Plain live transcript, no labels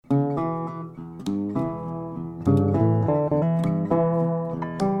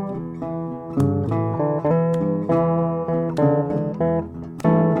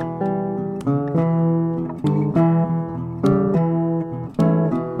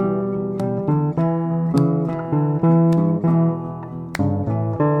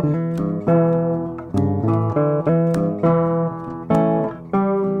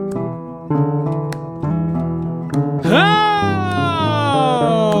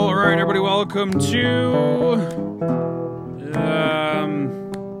welcome to...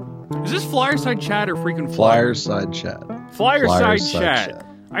 is this Flyerside Chat or freaking Flyerside Chat? Flyerside Chat.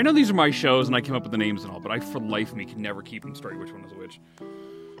 I know these are my shows and I came up with the names and all, but I, for the life of me, can never keep them straight which one is which.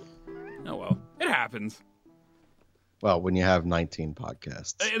 Oh well, it happens. Well, when you have 19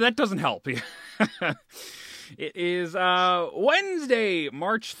 podcasts. That doesn't help. It is Wednesday,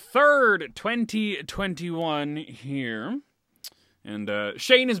 March 3rd, 2021 here. And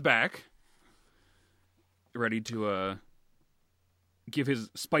Shane is back. Ready to give his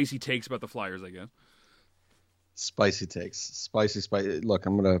spicy takes about the Flyers, I guess. Spicy takes. Spicy. Look,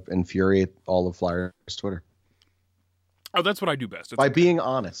 I'm going to infuriate all of Flyers Twitter. Oh, that's what I do best. By being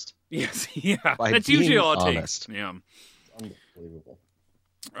honest. Yes, yeah. That's usually all it takes. Yeah. Unbelievable.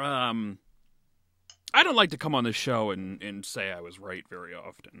 I don't like to come on the show and say I was right very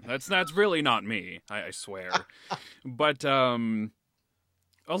often. That's really not me. I swear. But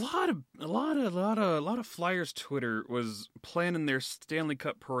a lot of Flyers Twitter was planning their Stanley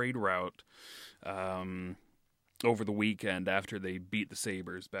Cup parade route over the weekend after they beat the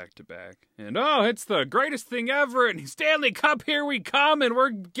Sabres back to back. And it's the greatest thing ever, and Stanley Cup, here we come, and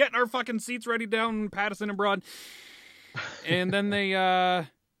we're getting our fucking seats ready down Patterson and Broad. And then they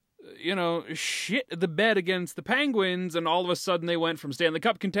shit the bed against the Penguins, and all of a sudden they went from Stanley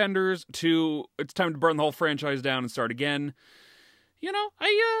Cup contenders to it's time to burn the whole franchise down and start again.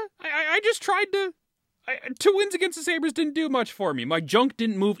 I just tried to... 2 wins against the Sabres didn't do much for me. My junk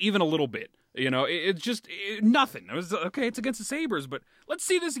didn't move even a little bit. It's just nothing. It was, okay, it's against the Sabres, but let's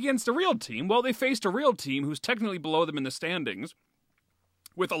see this against a real team. Well, they faced a real team who's technically below them in the standings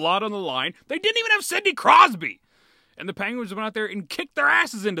with a lot on the line. They didn't even have Sidney Crosby. And the Penguins went out there and kicked their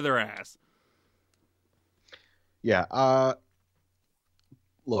asses into their ass. Yeah.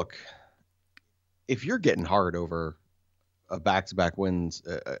 Look, if you're getting hard over a back-to-back wins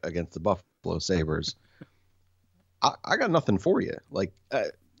against the Buffalo Sabres, I got nothing for you. Like,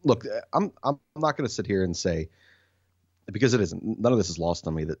 look, I'm not going to sit here and say, because it isn't, none of this is lost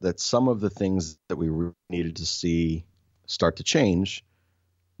on me, that some of the things that we needed to see start to change,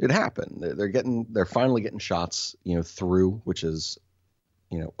 it happened. They're finally getting shots, through, which is,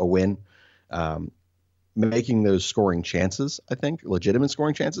 a win. Making those scoring chances, I think, legitimate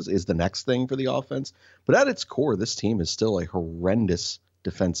scoring chances, is the next thing for the offense. But at its core, this team is still a horrendous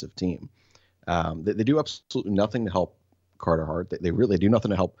defensive team. They do absolutely nothing to help Carter Hart. They really do nothing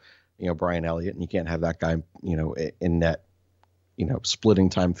to help, Brian Elliott. And you can't have that guy, in net, splitting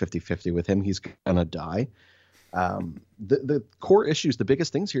time 50-50 with him. He's going to die. The core issues, the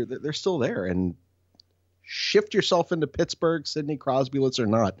biggest things here, they're still there. And shift yourself into Pittsburgh, Sidney Crosby-less or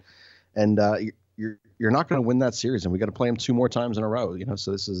not. And you're not going to win that series. And we got to play them 2 more times in a row.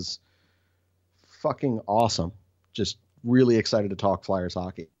 So this is fucking awesome. Just really excited to talk Flyers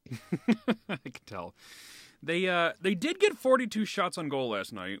hockey. I can tell. They did get 42 shots on goal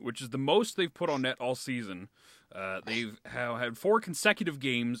last night, which is the most they've put on net all season. They've had 4 consecutive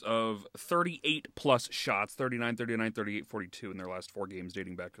games of 38-plus shots, 39, 39, 38, 42 in their last 4 games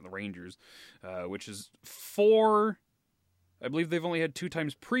dating back to the Rangers, which is 4... I believe they've only had 2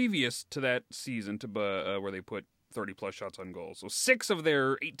 times previous to that season where they put 30-plus shots on goal. So 6 of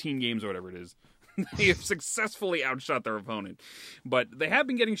their 18 games or whatever it is, they have successfully outshot their opponent. But they have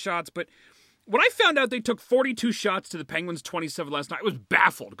been getting shots, but... When I found out they took 42 shots to the Penguins' 27 last night, I was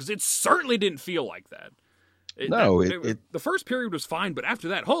baffled because it certainly didn't feel like that. The first period was fine, but after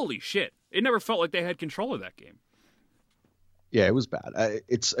that, holy shit. It never felt like they had control of that game. Yeah, it was bad.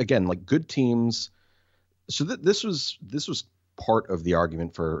 It's, again, like good teams. So this was part of the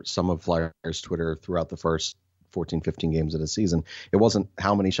argument for some of Flyers Twitter throughout the first 14, 15 games of the season. It wasn't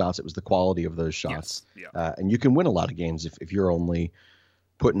how many shots, it was the quality of those shots. Yes. Yeah. And you can win a lot of games if you're only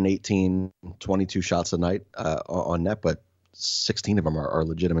putting 18, 22 shots a night on net, but 16 of them are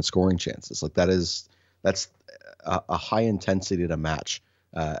legitimate scoring chances. Like that's a high intensity to match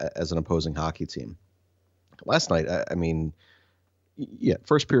as an opposing hockey team. Last night,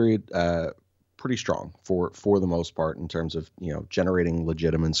 first period, pretty strong for the most part in terms of, generating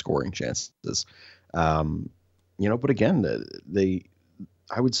legitimate scoring chances. But again,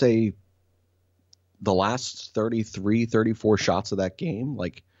 I would say the last 33, 34 shots of that game,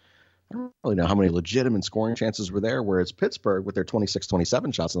 like, I don't really know how many legitimate scoring chances were there, whereas Pittsburgh, with their 26,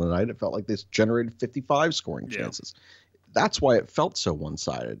 27 shots on the night, it felt like they generated 55 scoring chances. That's why it felt so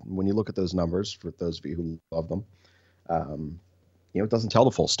one-sided. When you look at those numbers, for those of you who love them, it doesn't tell the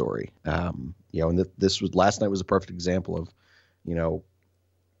full story. And last night was a perfect example of,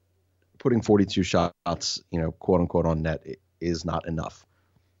 putting 42 shots, quote unquote, on net is not enough.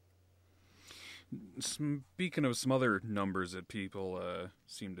 Speaking of some other numbers that people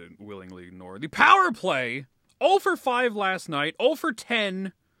seem to willingly ignore, the power play 0 for 5 last night, 0 for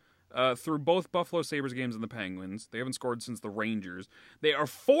 10 through both Buffalo Sabres games and the Penguins. They haven't scored since the Rangers. They are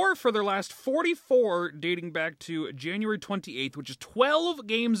 4 for their last 44, dating back to January 28th, which is 12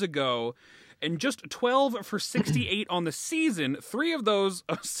 games ago, and just 12 for 68 on the season. Three of those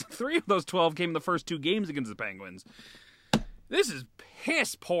 12 came in the first 2 games against the Penguins. This is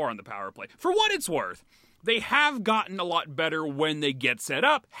piss poor on the power play. For what it's worth, they have gotten a lot better when they get set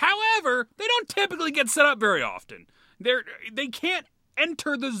up. However, they don't typically get set up very often. They can't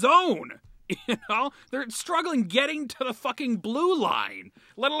enter the zone. You know, they're struggling getting to the fucking blue line,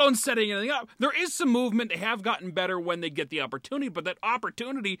 let alone setting anything up. There is some movement. They have gotten better when they get the opportunity, but that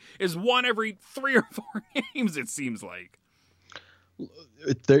opportunity is one every 3 or 4 games, it seems like.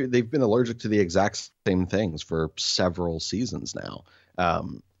 They've been allergic to the exact same things for several seasons now.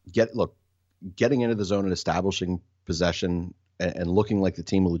 Getting into the zone and establishing possession and looking like the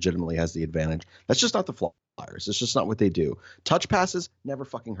team legitimately has the advantage. That's just not the Flyers. It's just not what they do. Touch passes, never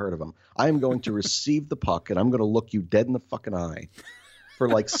fucking heard of them. I am going to receive the puck and I'm going to look you dead in the fucking eye for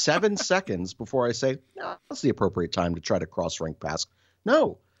like 7 seconds before I say, no, that's the appropriate time to try to cross rink pass.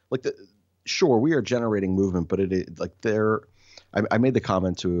 No, sure, we are generating movement, but it is like I made the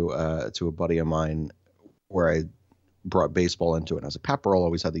comment to a buddy of mine where I brought baseball into it. And I was like, Pat Burrell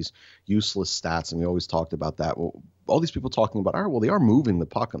always had these useless stats, and we always talked about that. Well, all these people talking about, all right, well, they are moving the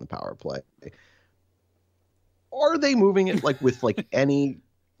puck on the power play. Are they moving it with any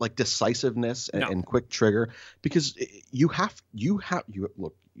decisiveness and quick trigger? Because you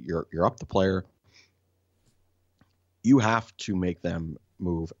look, you're up the player. You have to make them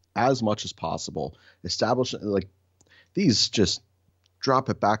move as much as possible. Establish these, just drop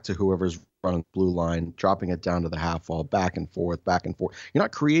it back to whoever's running the blue line, dropping it down to the half wall, back and forth, back and forth. You're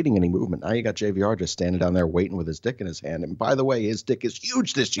not creating any movement. Now you got JVR just standing down there waiting with his dick in his hand. And by the way, his dick is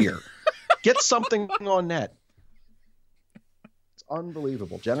huge this year. Get something on net. It's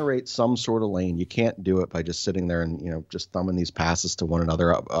unbelievable. Generate some sort of lane. You can't do it by just sitting there and, just thumbing these passes to one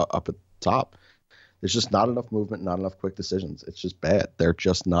another up at the top. There's just not enough movement, not enough quick decisions. It's just bad. They're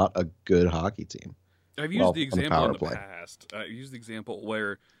just not a good hockey team. I've used the example in the past. I've used the example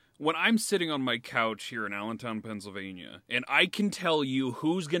where when I'm sitting on my couch here in Allentown, Pennsylvania, and I can tell you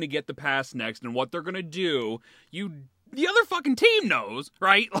who's going to get the pass next and what they're going to do, the other fucking team knows,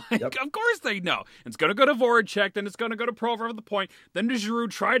 right? Yep. Of course they know. It's going to go to Voracek, then it's going to go to Provorov at the point, then to Giroux,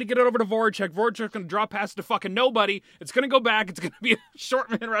 try to get it over to Voracek. Voracek's going to drop pass to fucking nobody. It's going to go back. It's going to be a short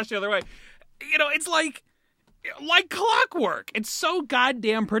man rush the other way. It's like clockwork. It's so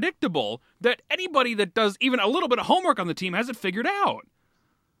goddamn predictable that anybody that does even a little bit of homework on the team has it figured out.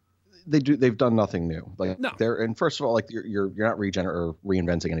 They've done nothing new. No. And first of all, you're not or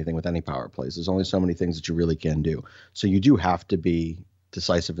reinventing anything with any power plays. There's only so many things that you really can do. So you do have to be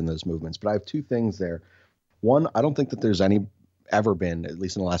decisive in those movements. But I have 2 things there. One, I don't think that there's ever been, at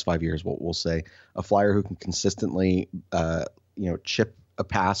least in the last 5 years, we'll say, a Flyer who can consistently chip a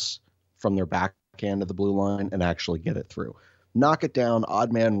pass from their backhand to the blue line and actually get it through. Knock it down,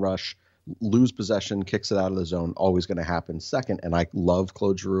 odd man rush, lose possession, kicks it out of the zone, always going to happen. Second, and I love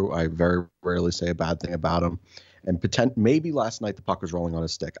Claude Giroux. I very rarely say a bad thing about him. And maybe last night the puck was rolling on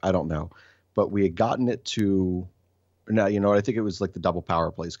his stick. I don't know. But we had gotten it to now, I think it was like the double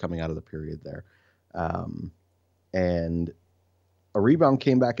power plays coming out of the period there. And a rebound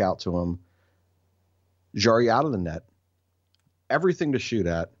came back out to him. Jarry out of the net. Everything to shoot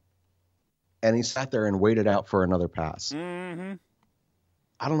at. And he sat there and waited out for another pass. Mm-hmm.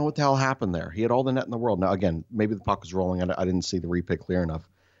 I don't know what the hell happened there. He had all the net in the world. Now, again, maybe the puck was rolling. I didn't see the replay clear enough.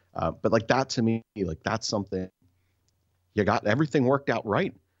 But that to me, that's something. You got everything worked out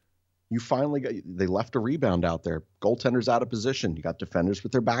right. You finally they left a rebound out there. Goaltender's out of position. You got defenders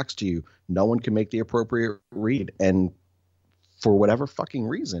with their backs to you. No one can make the appropriate read. And for whatever fucking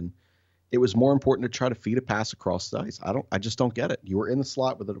reason, it was more important to try to feed a pass across the ice. I just don't get it. You were in the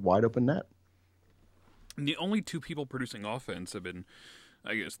slot with a wide open net. And the only 2 people producing offense have been,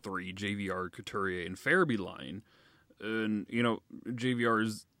 I guess, 3, JVR, Couturier, and Farabee line. And, JVR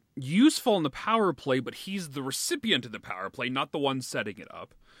is useful in the power play, but he's the recipient of the power play, not the one setting it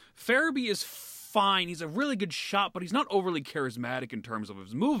up. Farabee is fine. He's a really good shot, but he's not overly charismatic in terms of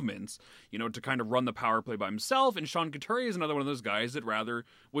his movements, to kind of run the power play by himself. And Sean Couturier is another one of those guys that rather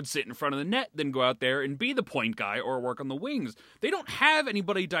would sit in front of the net than go out there and be the point guy or work on the wings. They don't have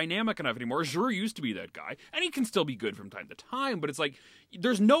anybody dynamic enough anymore. Giroux used to be that guy, and he can still be good from time to time, but it's like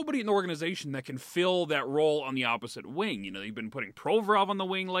there's nobody in the organization that can fill that role on the opposite wing. They've been putting Provorov on the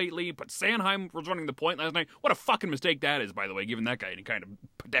wing lately, but Sanheim was running the point last night. What a fucking mistake that is, by the way, giving that guy any kind of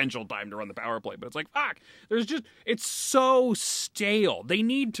potential time to run the power play. But it's like, fuck, it's so stale. They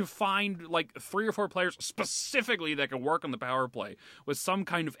need to find like 3 or 4 players specifically that can work on the power play with some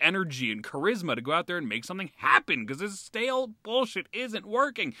kind of energy and charisma to go out there and make something happen, because this stale bullshit isn't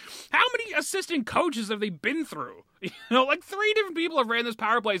working. How many assistant coaches have they been through? Like 3 different people have ran this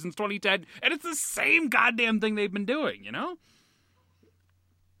power play since 2010, and it's the same goddamn thing they've been doing,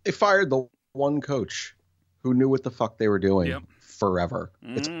 They fired the one coach who knew what the fuck they were doing forever.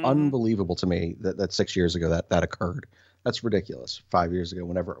 It's unbelievable to me that 6 years ago that occurred. That's ridiculous. 5 years ago,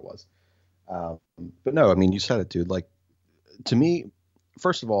 whenever it was. But no, I mean, you said it, dude. Like, to me,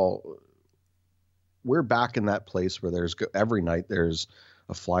 first of all, we're back in that place where every night there's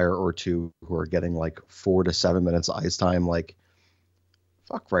a flyer or two who are getting like 4 to 7 minutes ice time. Like,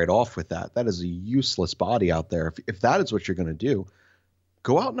 fuck right off with that. That is a useless body out there. If that is what you're going to do,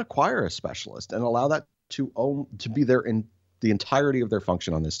 go out and acquire a specialist and allow that to be there in the entirety of their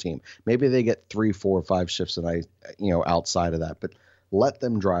function on this team. Maybe they get 3, 4, 5 shifts a night, outside of that, but let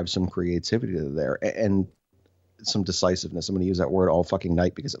them drive some creativity there and some decisiveness. I'm going to use that word all fucking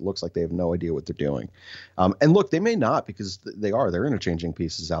night because it looks like they have no idea what they're doing. And look, they may not, because they're interchanging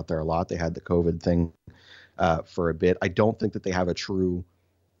pieces out there a lot. They had the COVID thing for a bit. I don't think that they have a true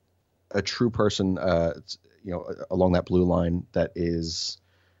person, along that blue line that is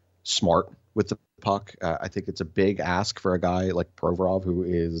smart with the puck. I think it's a big ask for a guy like Provorov, who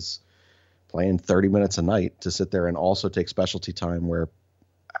is playing 30 minutes a night, to sit there and also take specialty time, where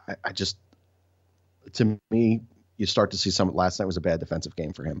to me, you start to see last night was a bad defensive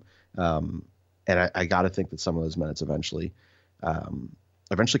game for him. And I got to think that some of those minutes eventually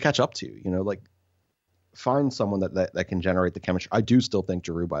catch up to you, like, find someone that can generate the chemistry. I do still think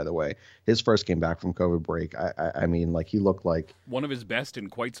Giroux, by the way, his first game back from COVID break, I mean, like, he looked like one of his best in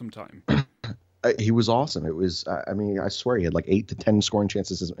quite some time. He was awesome. It was, I swear he had like 8 to 10 scoring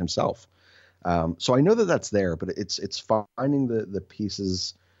chances himself. So I know that's there, but it's finding the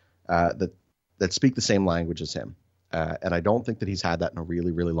pieces that speak the same language as him. And I don't think that he's had that in a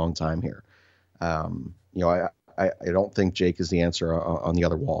really, really long time here. I don't think Jake is the answer on the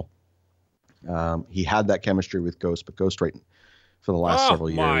other wall. He had that chemistry with Ghost, but Ghost right for the last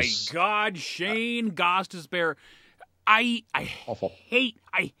several years. Oh my God, Shane Gostisbehere. I hate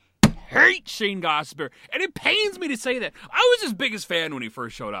Shane Gostisbehere, and it pains me to say that. I was his biggest fan when he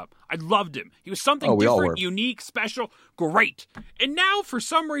first showed up. I loved him. He was something different, unique, special, great. And now, for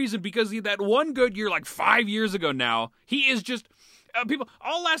some reason, because he had that one good year like 5 years ago now, he is just... people,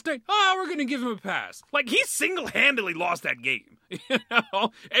 all last night, we're going to give him a pass. Like, he single-handedly lost that game.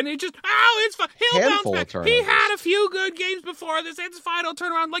 And it just, it's fine. He'll bounce back. He had a few good games before this. It's fine. He'll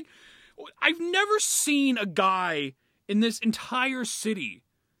turn around. Like, I've never seen a guy in this entire city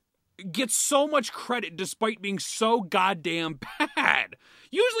get so much credit despite being so goddamn bad.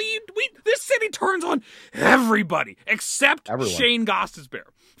 Usually, this city turns on everybody except Shane Gostisbehere.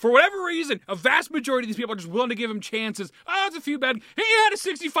 For whatever reason, a vast majority of these people are just willing to give him chances. Oh, it's a few bad. He had a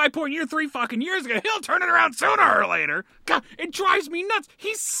 65-point year 3 fucking years ago. He'll turn it around sooner or later. God, it drives me nuts.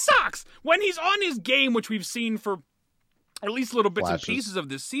 He sucks. When he's on his game, which we've seen for at least little bits and pieces of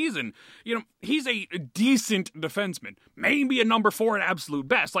this season, he's a decent defenseman. Maybe a number 4 at absolute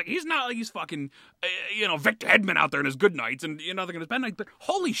best. Like, he's not like he's fucking, Victor Hedman out there in his good nights and, nothing in his bad nights. But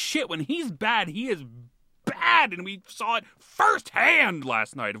holy shit, when he's bad, he is bad. And we saw it firsthand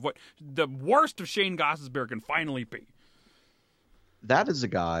last night of what the worst of Shane Gostisbehere can finally be. That is a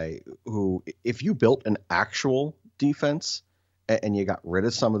guy who, if you built an actual defense and you got rid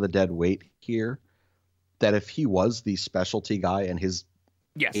of some of the dead weight here, that if he was the specialty guy and his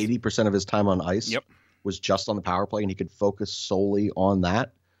 80% of his time on ice was just on the power play and he could focus solely on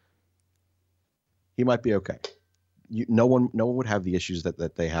that, he might be okay. No one would have the issues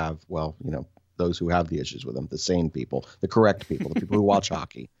that they have. Well, those who have the issues with him, the sane people, the correct people, the people who watch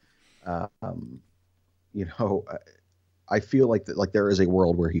hockey. I feel like there is a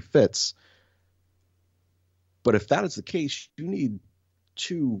world where he fits. But if that is the case, you need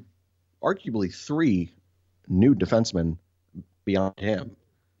 2, arguably 3 new defensemen beyond him,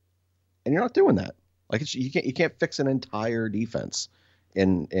 and you're not doing that. Like, you can't fix an entire defense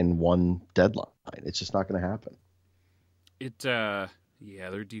in one deadline. It's just not going to happen.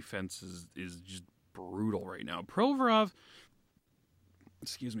 Their defense is just brutal right now. Provorov,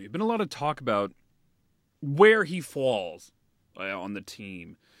 been a lot of talk about where he falls on the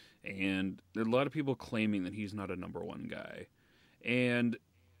team, and there are a lot of people claiming that he's not a number 1 guy, and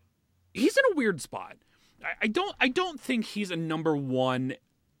he's in a weird spot. I don't think he's a number 1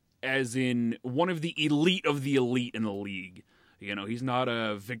 as in one of the elite in the league. He's not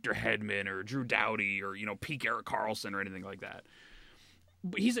a Victor Hedman or Drew Doughty or, peak Erik Karlsson or anything like that.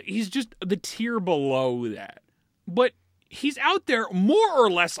 he's just the tier below that. But he's out there more or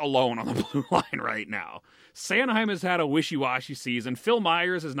less alone on the blue line right now. Sanheim has had a wishy-washy season. Phil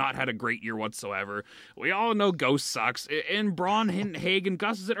Myers has not had a great year whatsoever. We all know Ghost sucks. And Braun, Haig, and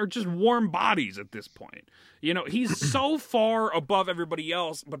Gustafsson are just warm bodies at this point. You know, he's so far above everybody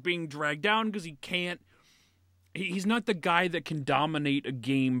else, but being dragged down because he can't. He's not the guy that can dominate a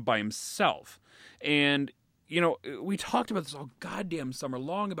game by himself. And, you know, we talked about this all goddamn summer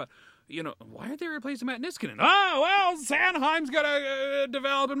long about, you know, why are they replacing Matt Niskanen? Oh, well, Sanheim's going to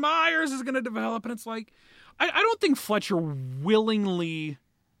develop and Myers is going to develop. And it's like, I don't think Fletcher willingly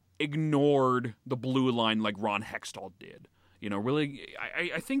ignored the blue line like Ron Hextall did. You know, really,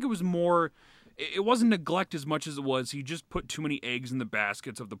 I think it was more, it wasn't neglect as much as it was he just put too many eggs in the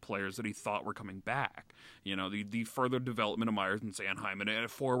baskets of the players that he thought were coming back. You know, the further development of Myers and Sanheim, and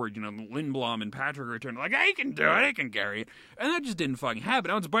at forward, you know, Lindblom and Patrick returned like, I can do it, I can carry it. And that just didn't fucking happen.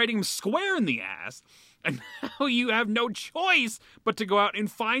 Now it's biting him square in the ass. And now you have no choice but to go out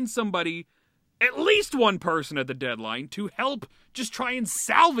and find somebody, at least one person at the deadline, to help just try and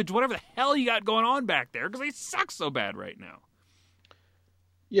salvage whatever the hell you got going on back there, because they suck so bad right now.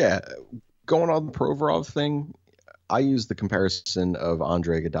 Yeah, going on the Provorov thing, I use the comparison of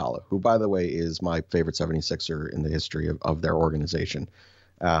Andre Iguodala, who, by the way, is my favorite 76er in the history of their organization.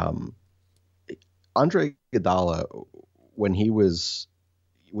 Andre Iguodala, when he was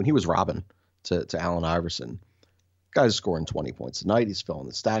Robin to Allen Iverson, guy's scoring 20 points a night. He's filling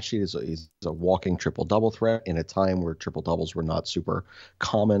the stat sheet. He's a walking triple-double threat in a time where triple-doubles were not super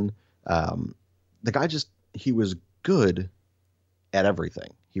common. The guy he was good at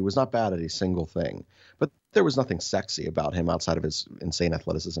everything. He was not bad at a single thing. But there was nothing sexy about him outside of his insane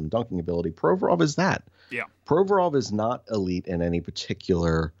athleticism and dunking ability. Provorov is that. Yeah. Provorov is not elite in any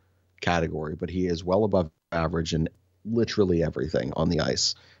particular category, but he is well above average in literally everything on the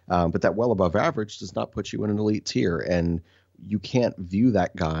ice. But that well above average does not put you in an elite tier, and you can't view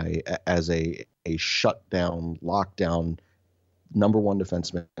that guy as a shutdown, lockdown, number one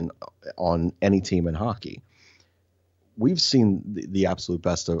defenseman on any team in hockey. We've seen the absolute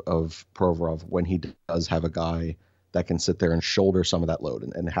best of Provorov when he does have a guy that can sit there and shoulder some of that load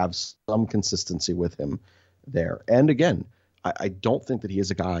and have some consistency with him there. And again, I don't think that he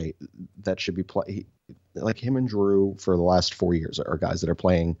is a guy that should be like him and Drew for the last 4 years are guys that are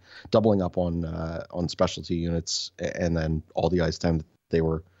playing, doubling up on specialty units, and then all the ice time that they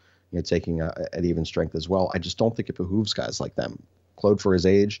were, you know, taking at even strength as well. I just don't think it behooves guys like them. Claude for his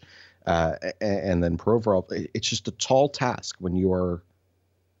age, and then Provorov. It's just a tall task when you are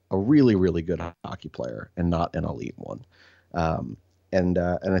a really, really good hockey player and not an elite one. And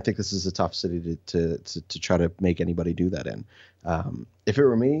I think this is a tough city to try to make anybody do that in. If it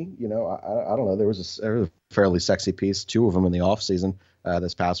were me, you know, I don't know. There was a fairly sexy piece, 2 of them in the off season,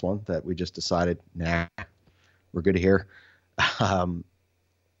 this past one, that we just decided, nah, we're good here.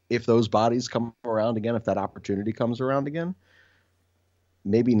 If those bodies come around again, if that opportunity comes around again,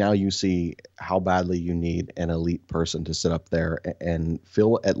 maybe now you see how badly you need an elite person to sit up there and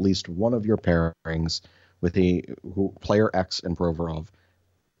fill at least one of your pairings with player X and Provorov,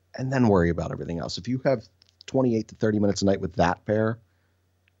 and then worry about everything else. If you have 28 to 30 minutes a night with that pair,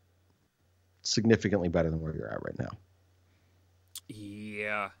 significantly better than where you're at right now.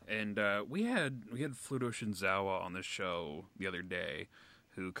 Yeah, and we had Fluto Shinzawa on the show the other day,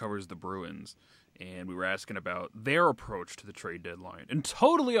 who covers the Bruins, and we were asking about their approach to the trade deadline. And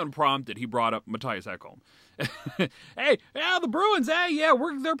totally unprompted, he brought up Matthias Ekholm. Hey, yeah, the Bruins,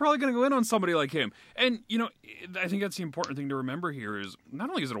 they're probably going to go in on somebody like him. And, you know, I think that's the important thing to remember here is not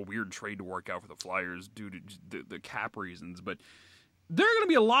only is it a weird trade to work out for the Flyers due to the cap reasons, but there are going to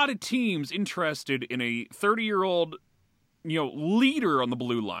be a lot of teams interested in a 30-year-old, you know, leader on the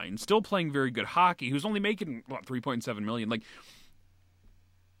blue line, still playing very good hockey, who's only making, $3.7 million. Like,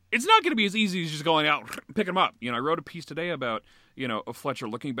 it's not going to be as easy as just going out and picking him up. You know, I wrote a piece today about, you know, Fletcher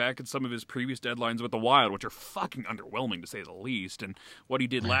looking back at some of his previous deadlines with the Wild, which are fucking underwhelming to say the least, and what he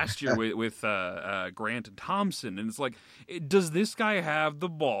did last year with Grant and Thompson. And it's like, does this guy have the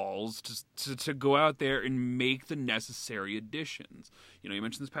balls to go out there and make the necessary additions? You know, you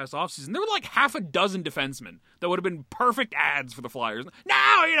mentioned this past offseason, there were like half a dozen defensemen that would have been perfect ads for the Flyers.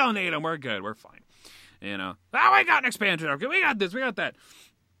 No, you don't need them. We're good. We're fine. You know, we got an expansion. Okay, we got this. We got that.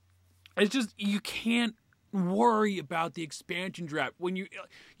 It's just, you can't worry about the expansion draft when you're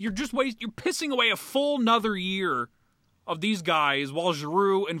pissing away a full another year of these guys while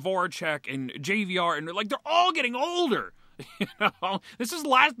Giroux and Voracek and JVR and like they're all getting older. This is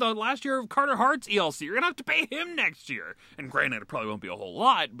the last year of Carter Hart's ELC. You're gonna have to pay him next year. And granted, it probably won't be a whole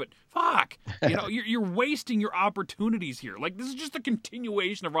lot, but fuck, you're wasting your opportunities here. Like, this is just a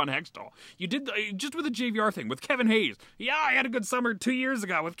continuation of Ron Hextall. You did just with the JVR thing with Kevin Hayes. Yeah, I had a good summer 2 years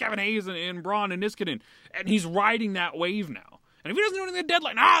ago with Kevin Hayes and Braun and Niskanen, and he's riding that wave now. And if he doesn't do anything at the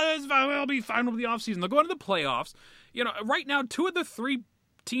deadline, that's fine. We'll be fine with the offseason. They'll go into the playoffs. Right now, 2 of the 3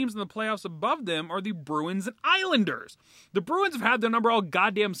 teams in the playoffs above them are the Bruins and Islanders. The Bruins have had their number all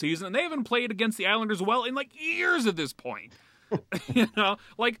goddamn season, and they haven't played against the Islanders well in years at this point. Is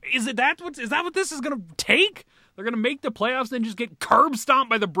that what this is going to take? They're going to make the playoffs and then just get curb stomped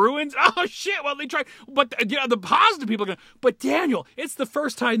by the Bruins? Oh, shit, well, they tried. But, the positive people are going, but Daniel, it's the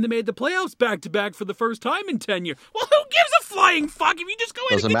first time they made the playoffs back-to-back for the first time in 10 years. Well, who gives a flying fuck if you just go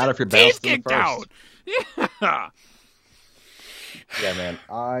in and get your teeth kicked out? Yeah. Yeah,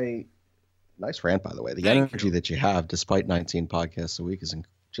 man. Nice rant, by the way. The energy that you have, despite 19 podcasts a week, is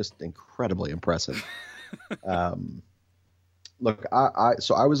just incredibly impressive. Look,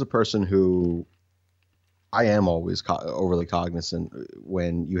 I was a person who I am always overly cognizant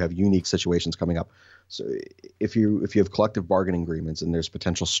when you have unique situations coming up. So if you have collective bargaining agreements and there's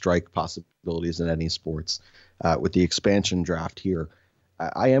potential strike possibilities in any sports, with the expansion draft here,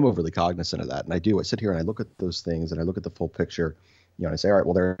 I am overly cognizant of that. And I sit here and I look at those things and I look at the full picture. And I say, all right,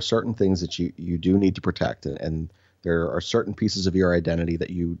 well, there are certain things that you do need to protect. And there are certain pieces of your identity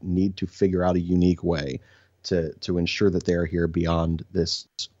that you need to figure out a unique way to ensure that they are here beyond this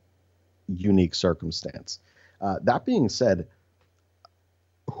unique circumstance. That being said,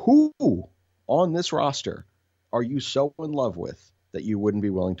 who on this roster are you so in love with that you wouldn't be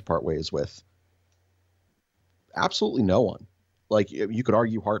willing to part ways with? Absolutely no one. Like, you could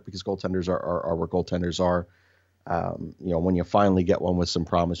argue Hart because goaltenders are where goaltenders are. When you finally get one with some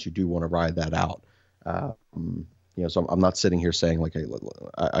promise, you do want to ride that out. So I'm not sitting here saying like, hey,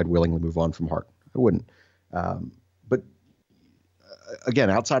 I'd willingly move on from Hart. I wouldn't. But again,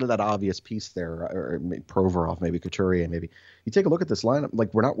 outside of that obvious piece there, or Provorov, maybe Couturier, maybe you take a look at this lineup.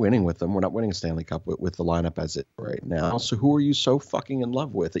 Like, we're not winning with them. We're not winning a Stanley Cup with the lineup as it right now. So who are you so fucking in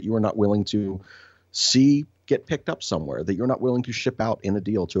love with that you are not willing to see get picked up somewhere, that you're not willing to ship out in a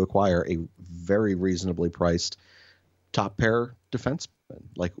deal to acquire a very reasonably priced top pair defenseman?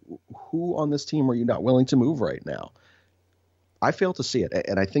 Like, who on this team are you not willing to move right now? I fail to see it.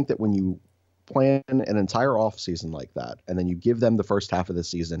 And I think that when you plan an entire off season like that, and then you give them the first half of the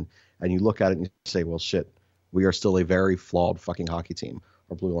season and you look at it and you say, well, shit, we are still a very flawed fucking hockey team.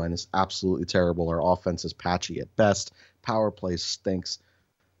 Our blue line is absolutely terrible. Our offense is patchy at best. Power play stinks.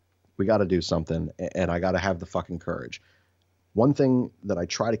 We got to do something, and I got to have the fucking courage. One thing that I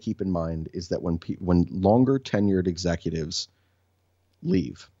try to keep in mind is that when longer tenured executives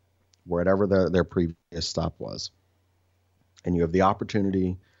leave, wherever their previous stop was, and you have the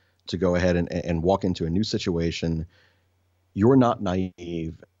opportunity to go ahead and walk into a new situation, you're not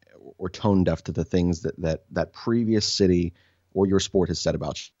naive or tone deaf to the things that previous city or your sport has said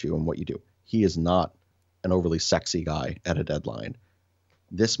about you and what you do. He is not an overly sexy guy at a deadline.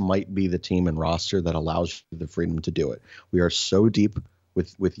 This might be the team and roster that allows you the freedom to do it. We are so deep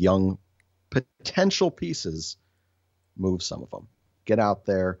with young potential pieces. Move some of them. Get out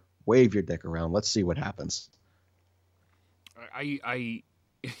there, wave your dick around. Let's see what happens. I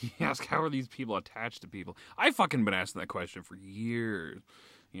ask, how are these people attached to people? I've fucking been asking that question for years.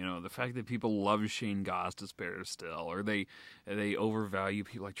 The fact that people love Shane Gostisbehere still, or they overvalue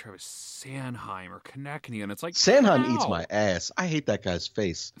people like Travis Sanheim or Konechny, and it's like, Sanheim eats my ass. I hate that guy's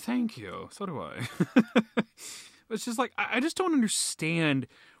face. Thank you. So do I. It's just like, I just don't understand.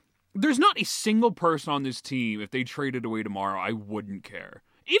 There's not a single person on this team, if they traded away tomorrow, I wouldn't care.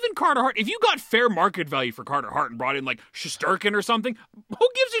 Even Carter Hart, if you got fair market value for Carter Hart and brought in like Shesterkin or something, who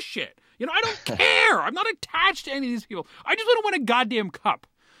gives a shit? I don't care. I'm not attached to any of these people. I just want to win a goddamn cup.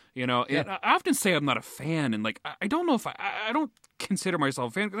 And I often say I'm not a fan, and like, I don't know if I don't consider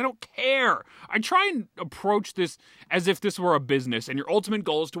myself a fan because I don't care. I try and approach this as if this were a business and your ultimate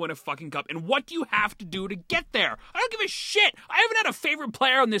goal is to win a fucking cup. And what do you have to do to get there? I don't give a shit. I haven't had a favorite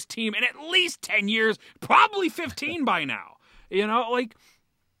player on this team in at least 10 years, probably 15 by now.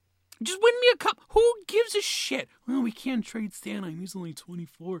 Just win me a cup. Who gives a shit? Well, we can't trade Sanheim. He's only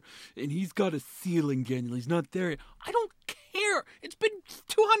 24, and he's got a ceiling, Daniel. He's not there yet. I don't care. It's been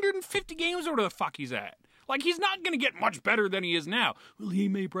 250 games or whatever the fuck he's at. Like, he's not going to get much better than he is now. Well, he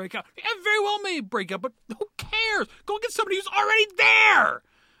may break out. Yeah, very well may break out, but who cares? Go get somebody who's already there.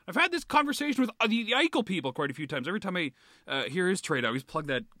 I've had this conversation with the Eichel people quite a few times. Every time I hear his trade, I always plug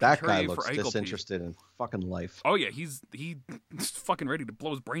that guy looks for Eichel disinterested in fucking life. Oh yeah, he's fucking ready to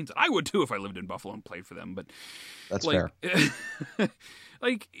blow his brains out. I would too if I lived in Buffalo and played for them. But that's fair.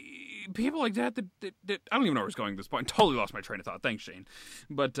 Like people like that I don't even know where it's going at this point. Totally lost my train of thought. Thanks, Shane.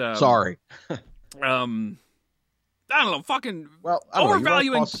 But sorry. I don't know, fucking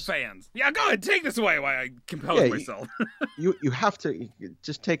overvaluing fans. Yeah, go ahead, take this away while I compose myself. you have to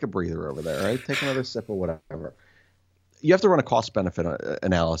just take a breather over there, right? Take another sip of whatever. You have to run a cost-benefit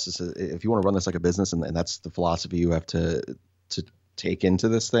analysis if you want to run this like a business, and that's the philosophy you have to take into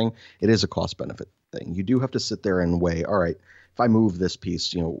this thing. It is a cost-benefit thing. You do have to sit there and weigh, all right, if I move this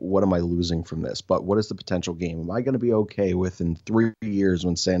piece, what am I losing from this? But what is the potential gain? Am I going to be okay with in 3 years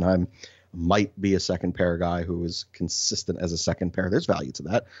when Sanheim might be a second pair guy who is consistent as a second pair? There's value to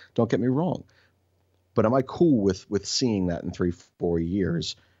that. Don't get me wrong. But am I cool with seeing that in 3-4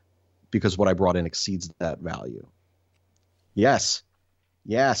 years because what I brought in exceeds that value? Yes.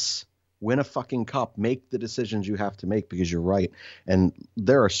 Win a fucking cup. Make the decisions you have to make because you're right. And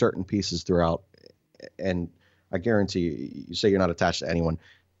there are certain pieces throughout. And I guarantee you say you're not attached to anyone.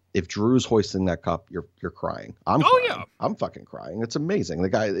 If Drew's hoisting that cup, you're crying. I'm crying. Yeah. I'm fucking crying. It's amazing. The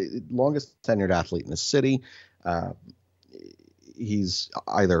guy, longest tenured athlete in the city. He's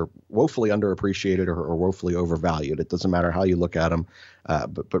either woefully underappreciated or woefully overvalued. It doesn't matter how you look at him.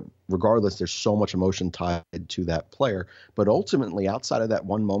 But regardless, there's so much emotion tied to that player. But ultimately, outside of that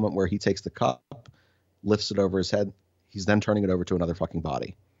one moment where he takes the cup, lifts it over his head, he's then turning it over to another fucking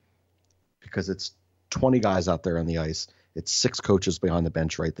body. Because it's 20 guys out there on the ice. It's 6 coaches behind the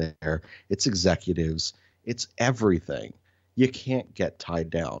bench right there. It's executives. It's everything. You can't get tied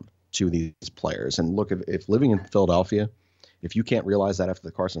down to these players. And look, if living in Philadelphia, if you can't realize that after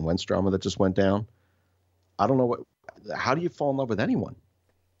the Carson Wentz drama that just went down, I don't know how do you fall in love with anyone?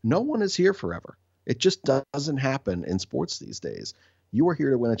 No one is here forever. It just doesn't happen in sports these days. You are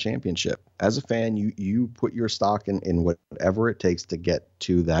here to win a championship. As a fan, you put your stock in whatever it takes to get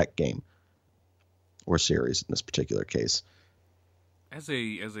to that game. Or series in this particular case. As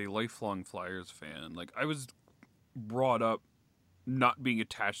a lifelong Flyers fan, I was brought up not being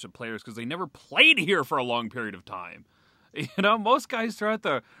attached to players because they never played here for a long period of time. Most guys throughout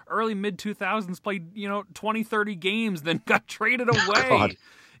the early mid 2000s played 20, 30 games, then got traded away.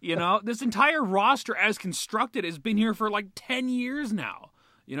 This entire roster as constructed has been here for 10 years now.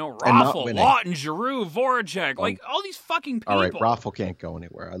 Raffle, Lawton, Giroux, Voracek, all these fucking people. All right, Raffle can't go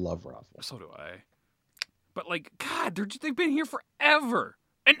anywhere. I love Raffle. So do I. But God, they've been here forever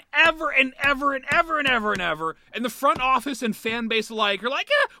and ever and ever and ever and ever and ever. And the front office and fan base alike are one more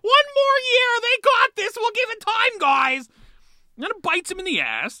year, they got this. We'll give it time, guys. And then it bites them in the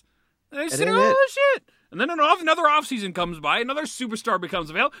ass. And they sit there, oh shit. And then another offseason comes by, another superstar becomes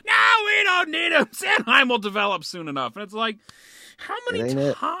available. No, we don't need him. Sanheim will develop soon enough. And it's how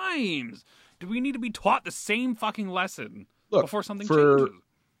many times do we need to be taught the same fucking lesson before something changes?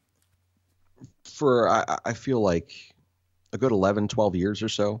 I feel like a good 11, 12 years or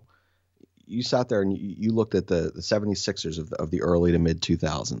so, you sat there and you looked at the 76ers of the early to mid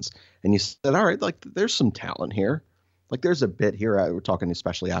 2000s and you said, all right, there's some talent here. There's a bit here. We're talking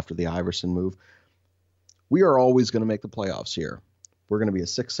especially after the Iverson move. We are always going to make the playoffs here. We're going to be a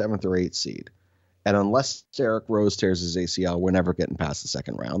 6th, 7th, or 8th seed. And unless Derrick Rose tears his ACL, we're never getting past the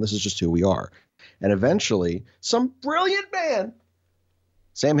second round. This is just who we are. And eventually, some brilliant man,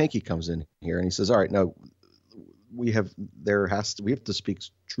 Sam Hinkie, comes in here and he says, all right, no, we have to speak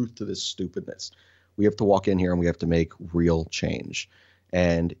truth to this stupidness. We have to walk in here and we have to make real change.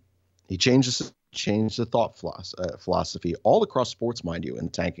 And he changed the thought philosophy all across sports, mind you, in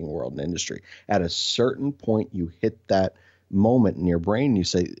the tanking world and industry. At a certain point, you hit that moment in your brain and you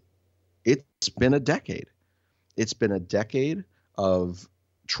say, it's been a decade. It's been a decade of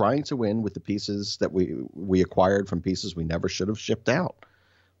trying to win with the pieces that we acquired from pieces we never should have shipped out.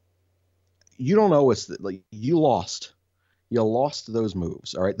 You don't know us. You lost those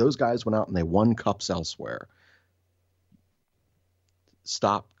moves. All right. Those guys went out and they won cups elsewhere.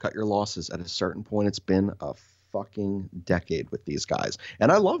 Stop, cut your losses. At a certain point, it's been a fucking decade with these guys.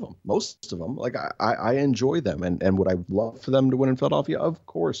 And I love them. Most of them. I enjoy them. And would I love for them to win in Philadelphia? Of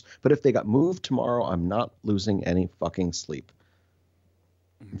course. But if they got moved tomorrow, I'm not losing any fucking sleep.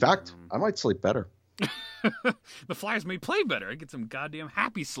 In fact, I might sleep better. The Flyers may play better. I get some goddamn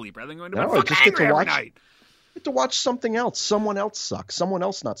happy sleep rather than going to bed fucking angry every night. Get to watch something else. Someone else sucks. Someone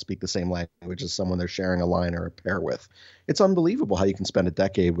else not speak the same language as someone they're sharing a line or a pair with. It's unbelievable how you can spend a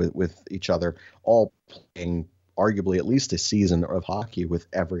decade with each other, all playing arguably at least a season of hockey with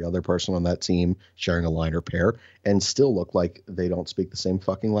every other person on that team sharing a line or pair and still look like they don't speak the same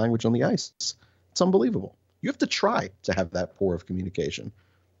fucking language on the ice. It's unbelievable. You have to try to have that poor of communication.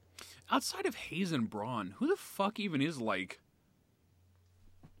 Outside of Hayes and Braun, who the fuck even is like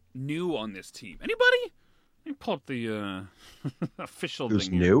new on this team? Anybody? Let me pull up the official Who's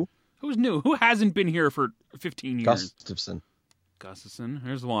thing here. new? Who's new? Who hasn't been here for 15 years? Gustafsson.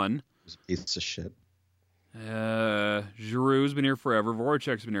 There's one. He's a piece of shit. Giroux's been here forever.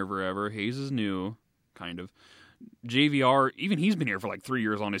 Voracek's been here forever. Hayes is new, kind of. JVR, even he's been here for like 3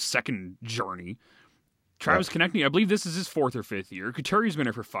 years on his second journey. Travis Konechny, I believe this is his 4th or 5th year. Couture's been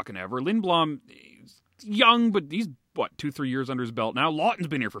here for fucking ever. Lindblom, he's young, but he's, 2-3 years under his belt now. Lawton's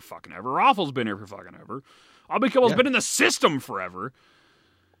been here for fucking ever. Raffel's been here for fucking ever. Abikabo's been in the system forever.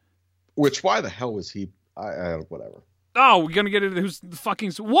 Which, why the hell was he? Whatever. Oh, we're going to get into who's the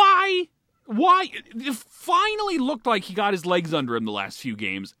fucking... Why? It finally looked like he got his legs under him the last few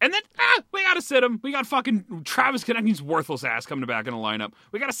games. And then, we got to sit him. We got fucking Travis Konechny's worthless ass coming back in the lineup.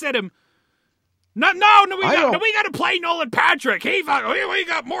 We got to sit him. No, we got to play Nolan Patrick. We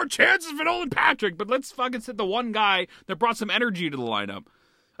got more chances for Nolan Patrick, but let's fucking sit the one guy that brought some energy to the lineup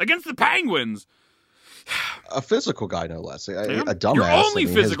against the Penguins. A physical guy, no less. A dumbass. You're only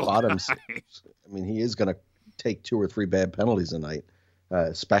physical guy. He is going to take 2 or 3 bad penalties a night,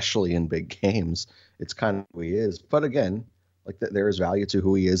 especially in big games. It's kind of who he is. But again, there is value to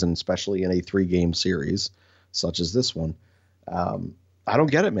who he is, and especially in a 3-game series such as this one. I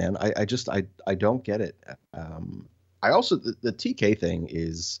don't get it, man. I don't get it. I also, the TK thing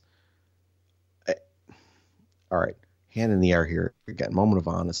is, all right, hand in the air here again, moment of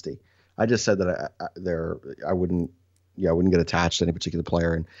honesty. I just said that I wouldn't get attached to any particular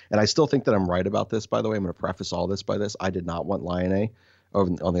player. And I still think that I'm right about this, by the way. I'm going to preface all this by this. I did not want Laine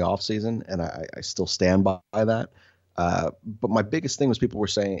on the offseason, and I still stand by that. But my biggest thing was people were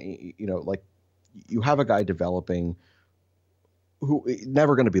saying, you have a guy developing who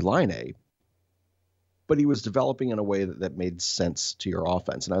never going to be Laine, but he was developing in a way that made sense to your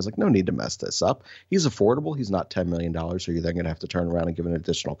offense. And I was like, no need to mess this up. He's affordable. He's not $10 million, so you're then going to have to turn around and give an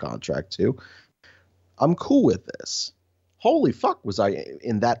additional contract to. I'm cool with this. Holy fuck, was I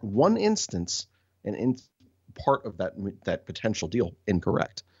in that one instance and in part of that potential deal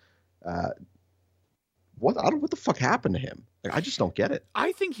incorrect? What the fuck happened to him? I just don't get it.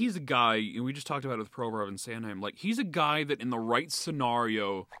 I think he's a guy, and we just talked about it with Provorov and Sanheim, he's a guy that in the right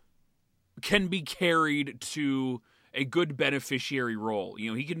scenario can be carried to a good beneficiary role.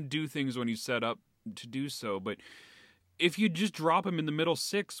 He can do things when he's set up to do so, but if you just drop him in the middle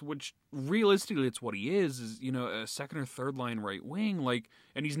 6, which realistically it's what he is a second or third line right wing,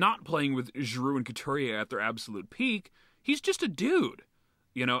 and he's not playing with Giroux and Couturier at their absolute peak, he's just a dude.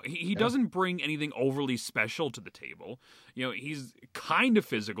 He doesn't bring anything overly special to the table. He's kind of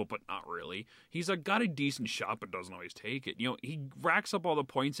physical, but not really. He's got a decent shot, but doesn't always take it. He racks up all the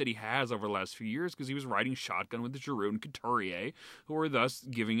points that he has over the last few years because he was riding shotgun with Giroux and Couturier, who are thus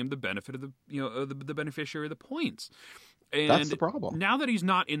giving him the benefit of the beneficiary of the points. And that's the problem. Now that he's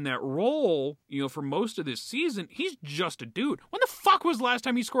not in that role, for most of this season, he's just a dude. When the fuck was the last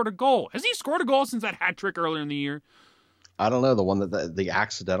time he scored a goal? Has he scored a goal since that hat trick earlier in the year? I don't know, the one that the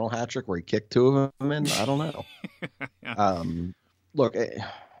accidental hat trick where he kicked 2 of them in. I don't know. Yeah. Look,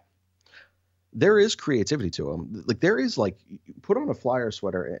 there is creativity to him. There is put on a Flyer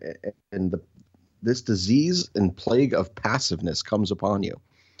sweater and this disease and plague of passiveness comes upon you,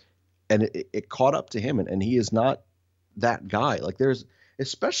 and it caught up to him, and he is not that guy. There's,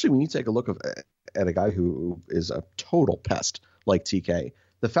 especially when you take a look at a guy who is a total pest like TK.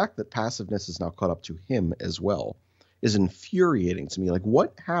 The fact that passiveness is now caught up to him as well is infuriating to me.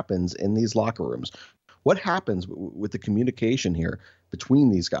 What happens in these locker rooms? What happens with the communication here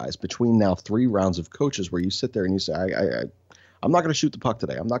between these guys, between now 3 rounds of coaches, where you sit there and you say, I'm not going to shoot the puck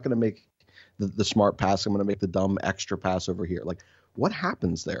today. I'm not going to make the smart pass. I'm going to make the dumb extra pass over here. What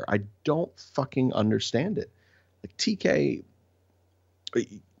happens there? I don't fucking understand it. TK,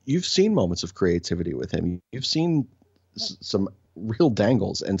 you've seen moments of creativity with him. You've seen some real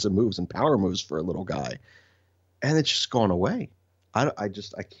dangles and some moves and power moves for a little guy. And it's just gone away. I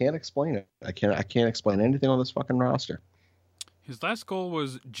can't explain it. I can't explain anything on this fucking roster. His last goal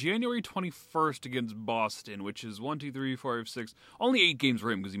was January 21st against Boston, which is 1, 2, 3, 4, 5, 6. Only 8 games for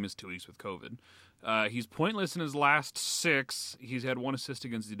him because he missed 2 weeks with COVID. He's pointless in his last 6. He's had 1 assist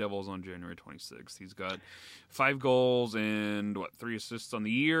against the Devils on January 26th. He's got 5 goals and 3 assists on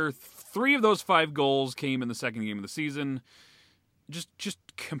the year. 3 of those 5 goals came in the second game of the season. Just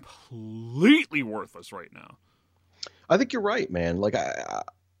completely worthless right now. I think you're right, man.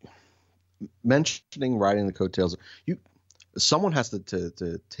 mentioning riding the coattails, someone has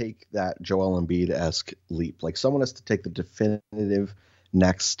to take that Joel Embiid-esque leap. Like someone has to take the definitive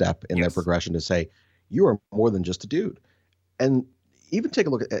next step in their progression to say, you are more than just a dude. And even take a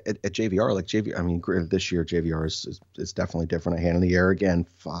look at JVR. Like JVR, I mean, this year JVR is definitely different. A hand in the air again.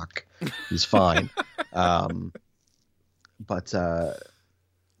 Fuck, he's fine. But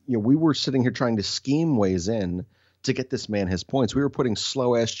we were sitting here trying to scheme ways in to get this man his points. We were putting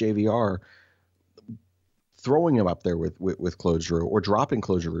slow ass JVR, throwing him up there with Claude Giroux or dropping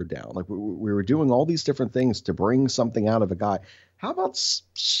Claude Giroux down. Like we were doing all these different things to bring something out of a guy. How about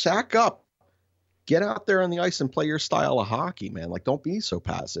sack up? Get out there on the ice and play your style of hockey, man. Like, don't be so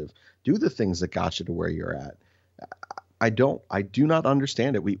passive. Do the things that got you to where you're at. I do not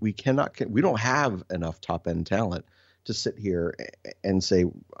understand it. We don't have enough top end talent to sit here and say,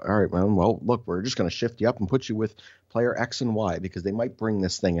 all right, man, well, look, we're just going to shift you up and put you with player X and Y because they might bring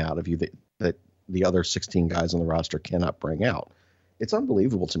this thing out of you that the other 16 guys on the roster cannot bring out. It's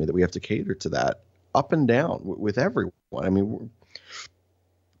unbelievable to me that we have to cater to that up and down with everyone. I mean,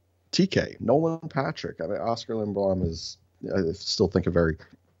 TK, Nolan Patrick. I mean, Oscar Lindblom is, I still think, a very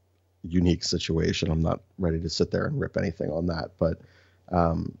unique situation. I'm not ready to sit there and rip anything on that, but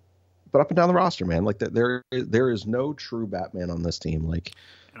up and down the roster, man, like there is no true Batman on this team. Like,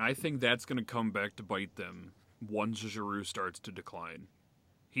 and I think that's going to come back to bite them once Giroux starts to decline.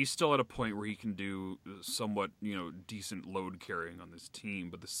 He's still at a point where he can do somewhat, decent load carrying on this team.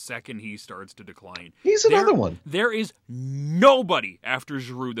 But the second he starts to decline, he's another one. There is nobody after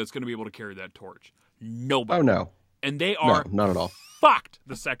Giroux that's going to be able to carry that torch. Nobody. Oh, no. And they are not at all fucked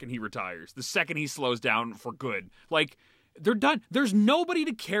the second he retires, the second he slows down for good. Like, they're done. There's nobody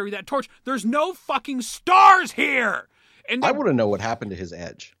to carry that torch. There's no fucking stars here. And I want to know what happened to his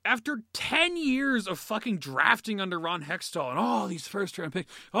edge. After 10 years of fucking drafting under Ron Hextall and all these first-round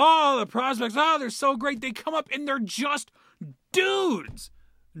picks, the prospects, they're so great. They come up and they're just dudes.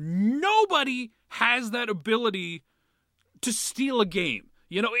 Nobody has that ability to steal a game.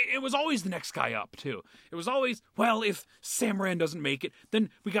 It was always the next guy up, too. It was always, well, if Sam Morin doesn't make it,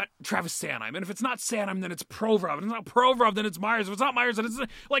 then we got Travis Sanheim. And if it's not Sanheim, then it's Provorov. And if it's not Provorov, then it's Myers. If it's not Myers, then it's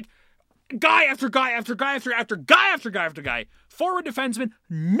like guy after guy after guy after guy after guy after guy. Forward defenseman,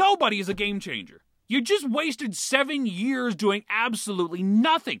 nobody is a game changer. You just wasted 7 years doing absolutely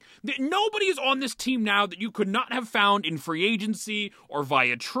nothing. Nobody is on this team now that you could not have found in free agency or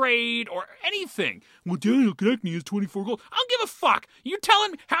via trade or anything. Well, Daniel Konechny has 24 goals. I don't give a fuck. You're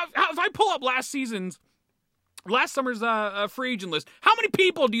telling me, how if I pull up last summer's free agent list, how many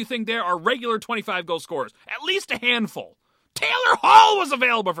people do you think there are regular 25-goal scorers? At least a handful. Taylor Hall was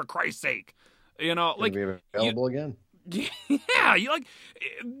available, for Christ's sake. Like, be available again. Yeah,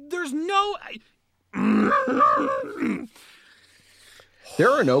 there's no.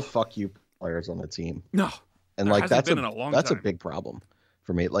 There are no fuck you players on the team. No, and like that's a big problem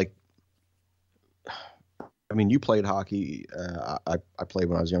for me. Like, I mean, you played hockey. I played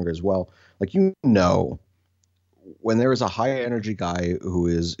when I was younger as well. Like, when there is a high energy guy who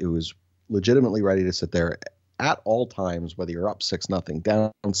is legitimately ready to sit there at all times, whether you're up 6-0,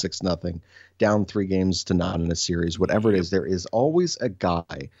 down 6-0, down 3-0 in a series, whatever it is, there is always a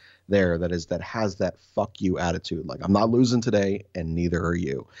guy there that has that fuck you attitude. Like, I'm not losing today, and neither are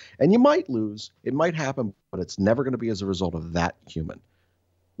you. And you might lose. It might happen, but it's never going to be as a result of that human.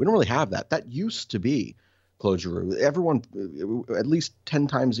 We don't really have that. That used to be Claude Giroux. Everyone, at least 10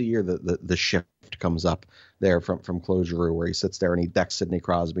 times a year, the shift comes up there from Claude Giroux, where he sits there and he decks Sidney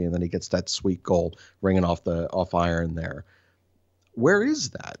Crosby, and then he gets that sweet goal ringing off iron there. Where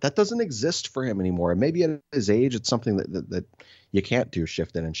is that? That doesn't exist for him anymore. And maybe at his age, it's something that you can't do,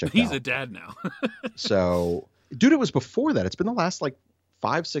 shift in and shift out. He's a dad now. So, dude, it was before that. It's been the last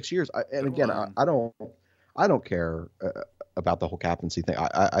 5-6 years. I don't care about the whole captaincy thing.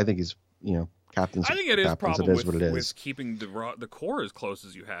 I think he's captains. I think it is problem with with keeping the core as close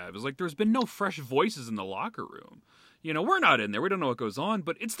as you have. It's like there's been no fresh voices in the locker room. We're not in there. We don't know what goes on,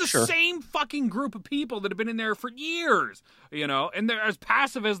 but it's the same fucking group of people that have been in there for years, and they're as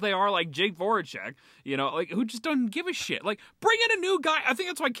passive as they are, like Jake Voracek, who just don't give a shit. Like, bring in a new guy. I think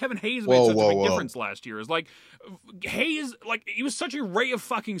that's why Kevin Hayes made such a big difference last year. Is like, Hayes, he was such a ray of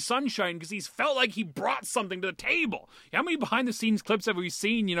fucking sunshine because he's felt like he brought something to the table. How many behind the scenes clips have we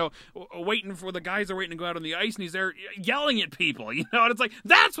seen, waiting for the guys are waiting to go out on the ice and he's there yelling at people, and it's like,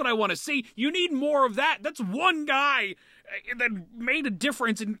 that's what I want to see. You need more of that. That's one guy that made a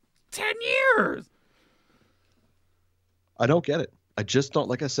difference in 10 years. I don't get it. I just don't.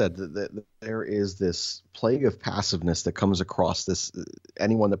 Like I said, there is this plague of passiveness that comes across this.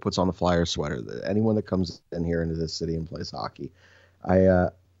 Anyone that puts on the Flyers sweater, anyone that comes in here into this city and plays hockey, I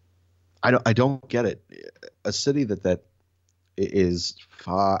I don't get it. A city that is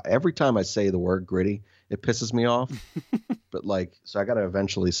every time I say the word gritty, it pisses me off. But like, so I got to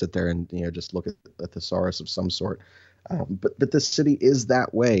eventually sit there and just look at a thesaurus of some sort. But this city is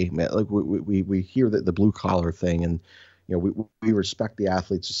that way, man. Like we hear that the blue collar thing, and we respect the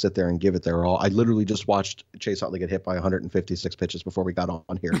athletes who sit there and give it their all. I literally just watched Chase Utley get hit by 156 pitches before we got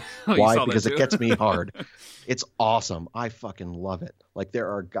on here. Why? Because it gets me hard. It's awesome. I fucking love it. Like,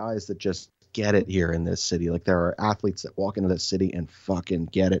 there are guys that just get it here in this city. Like, there are athletes that walk into this city and fucking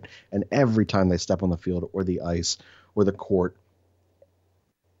get it. And every time they step on the field or the ice or the court,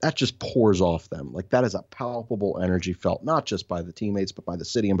 that just pours off them. Like, that is a palpable energy felt not just by the teammates, but by the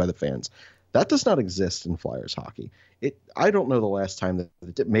city and by the fans. That does not exist in Flyers hockey. I don't know the last time that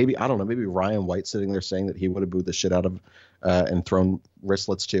it did. Maybe Ryan White sitting there saying that he would have booed the shit out of and thrown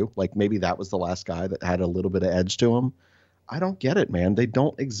wristlets too. Like, maybe that was the last guy that had a little bit of edge to him. I don't get it, man. They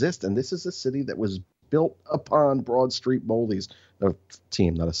don't exist. And this is a city that was built upon Broad Street Moldies, a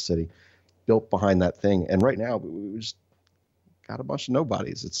team, not a city, built behind that thing. And right now we just got a bunch of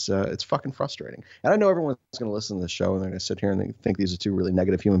nobodies. It's fucking frustrating. And I know everyone's going to listen to this show and they're going to sit here and they think these are two really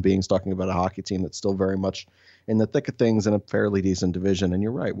negative human beings talking about a hockey team that's still very much in the thick of things in a fairly decent division. And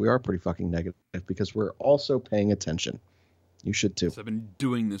you're right. We are pretty fucking negative because we're also paying attention. You should too. I've been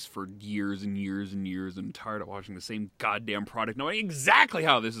doing this for years and years and years and tired of watching the same goddamn product, knowing exactly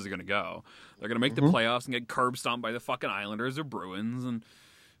how this is going to go. They're going to make the playoffs and get curb stomped by the fucking Islanders or Bruins, and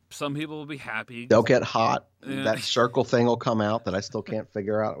some people will be happy. They'll get hot. That circle thing will come out that I still can't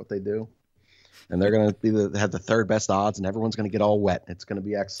figure out what they do. And they're going to have the third best odds, and everyone's going to get all wet. It's going to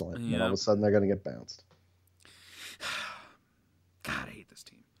be excellent. And then all of a sudden they're going to get bounced. God, I hate this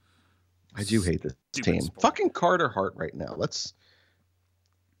team. I do hate this team. Sport. Fucking Carter Hart right now.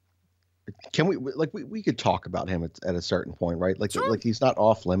 We could talk about him at a certain point, right? Like, sure. Like he's not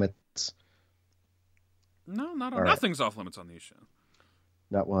off limits. No, nothing's off limits on these shows.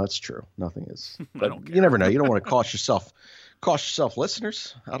 No, well, that's true. Nothing is. But you never know. You don't want to cost yourself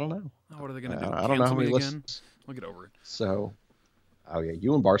listeners. I don't know. Oh, what are they going to do? I don't know how many listeners. We'll get over it. So,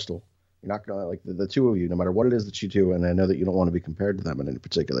 you and Barstool. You're not going to, like, the two of you, no matter what it is that you do, and I know that you don't want to be compared to them in any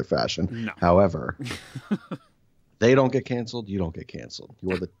particular fashion. No. However, they don't get canceled. You don't get canceled.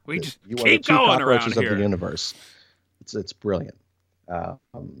 You are the two cockroaches of the universe. It's brilliant.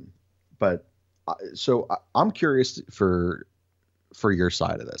 So I'm curious for your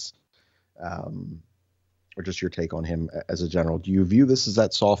side of this, or just your take on him as a general. Do you view this as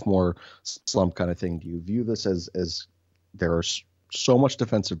that sophomore slump kind of thing? Do you view this as there are so much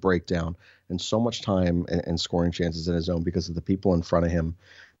defensive breakdown and so much time and scoring chances in his zone because of the people in front of him?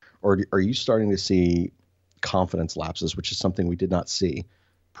 Or are you starting to see confidence lapses, which is something we did not see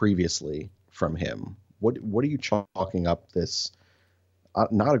previously from him? What are you chalking up this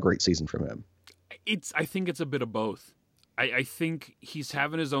not a great season from him? I think it's a bit of both. I think he's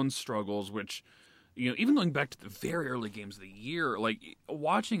having his own struggles, which, even going back to the very early games of the year, like,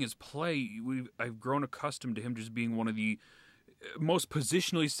 watching his play, I've grown accustomed to him just being one of the most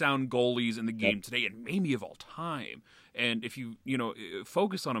positionally sound goalies in the game today, and maybe of all time. And if you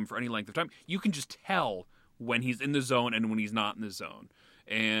focus on him for any length of time, you can just tell when he's in the zone and when he's not in the zone.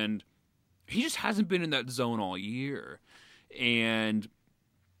 And he just hasn't been in that zone all year. And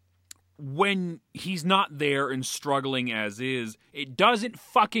when he's not there and struggling as is, it doesn't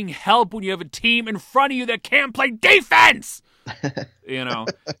fucking help when you have a team in front of you that can't play defense.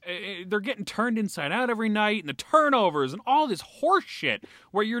 They're getting turned inside out every night, and the turnovers and all this horse shit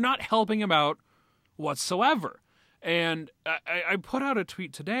where you're not helping him out whatsoever. And I put out a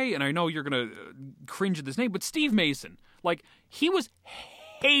tweet today, and I know you're going to cringe at this name, but Steve Mason, like, he was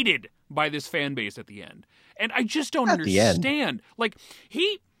hated by this fan base at the end. And I just don't understand. Like,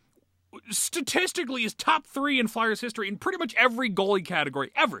 he statistically is top 3 in Flyers history in pretty much every goalie category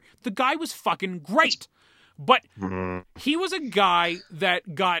ever. The guy was fucking great. But he was a guy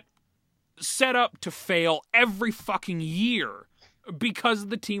that got set up to fail every fucking year because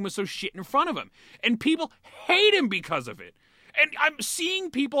the team was so shit in front of him. And people hate him because of it. And I'm seeing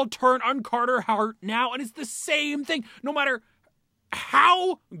people turn on Carter Hart now, and it's the same thing. No matter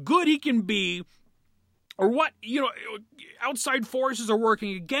how good he can be, or what, outside forces are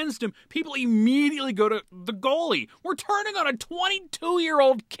working against him, people immediately go to the goalie. We're turning on a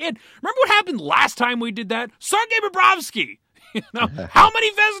 22-year-old kid. Remember what happened last time we did that? Sergei Bobrovsky. How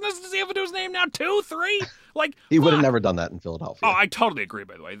many Vezinas does he have to his name now? 2, 3? Like, he would have never done that in Philadelphia. Oh, I totally agree,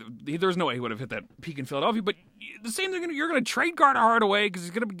 by the way. There's no way he would have hit that peak in Philadelphia. But the same thing, you're going to trade Carter Hart away because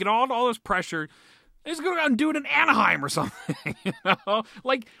he's going to get all this pressure. He's going to go out and do it in Anaheim or something.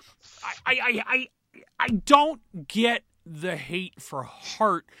 Like, I don't get the hate for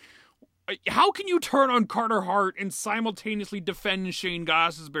Hart how can you turn on Carter Hart and simultaneously defend Shane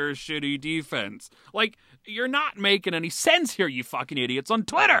Gostisbehere's shitty defense? Like, you're not making any sense here, you fucking idiots on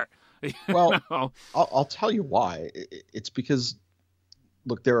Twitter. Well, I'll tell you why. It's because,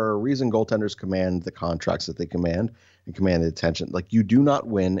 look, there are a reason goaltenders command the contracts that they command and command the attention. Like, you do not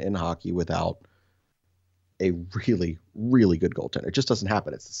win in hockey without a really, really good goaltender. It just doesn't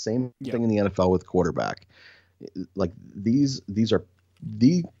happen. It's the same thing in the NFL with quarterback. Like, these are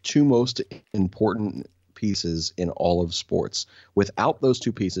the two most important pieces in all of sports. Without those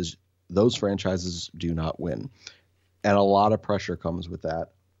two pieces, those franchises do not win. And a lot of pressure comes with that,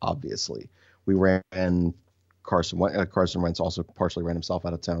 obviously. We ran Carson Wentz also partially ran himself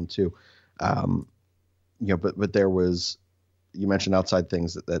out of town too. But there was, you mentioned outside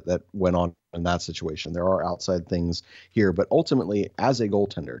things that went on in that situation. There are outside things here, but ultimately as a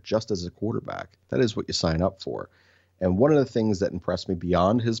goaltender, just as a quarterback, that is what you sign up for. And one of the things that impressed me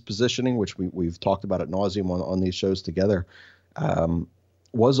beyond his positioning, which we've talked about ad nauseum on these shows together,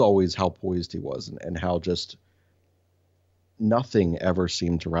 was always how poised he was and how just nothing ever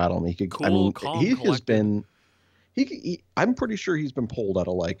seemed to rattle him. I'm pretty sure he's been pulled out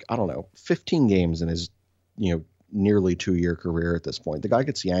of 15 games in his, nearly 2-year career at this point. The guy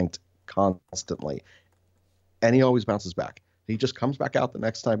gets yanked constantly and he always bounces back. He just comes back out the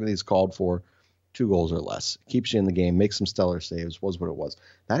next time that he's called for, 2 goals or less, keeps you in the game, makes some stellar saves, was what it was.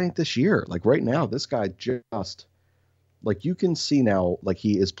 That ain't this year. Like right now, this guy just, like, you can see now, like,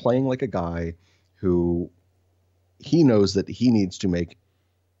 he is playing like a guy who he knows that he needs to make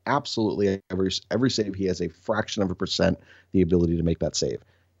absolutely every save. He has a fraction of a percent the ability to make that save.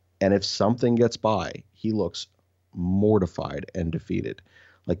 And if something gets by, he looks mortified and defeated.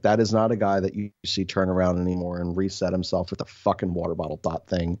 Like, that is not a guy that you see turn around anymore and reset himself with a fucking water bottle dot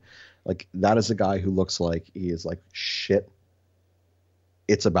thing. Like, that is a guy who looks like he is like, shit,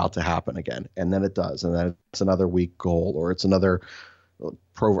 it's about to happen again. And then it does. And then it's another weak goal, or it's another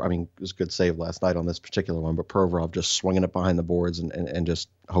it was a good save last night on this particular one, but Provorov just swinging it behind the boards and just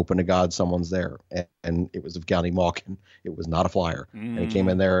hoping to God someone's there. And it was Evgeny Malkin. It was not a flyer. And he came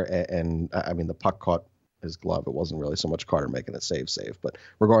in there and the puck caught his glove. It wasn't really so much Carter making a save, but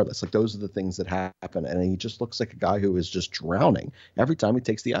regardless, like, those are the things that happen. And he just looks like a guy who is just drowning every time he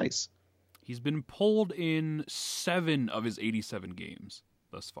takes the ice. He's been pulled in 7 of his 87 games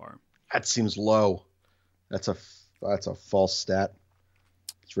thus far. That seems low. That's a false stat.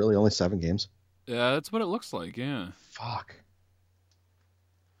 It's really only 7 games. Yeah, that's what it looks like. Yeah. Fuck.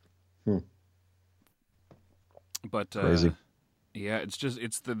 But crazy. Yeah, it's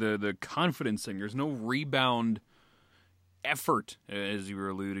the confidence thing. There's no rebound effort, as you were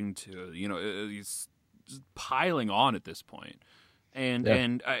alluding to. He's just piling on at this point.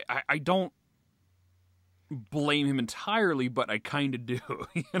 And I don't blame him entirely, but I kind of do.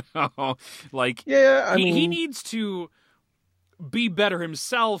 He needs to be better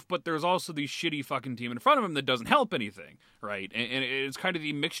himself, but there's also the shitty fucking team in front of him that doesn't help anything, right? And it's kind of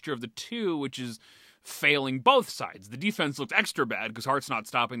the mixture of the two, which is failing both sides. The defense looks extra bad because Hart's not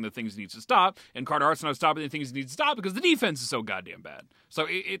stopping the things he needs to stop, and Carter Hart's not stopping the things he needs to stop because the defense is so goddamn bad. So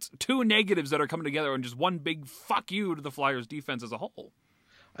it's two negatives that are coming together and just one big fuck you to the Flyers defense as a whole.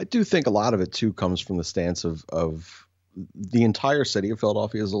 I do think a lot of it too comes from the stance of the entire city of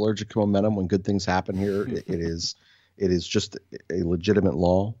Philadelphia is allergic to momentum. When good things happen here, it is just a legitimate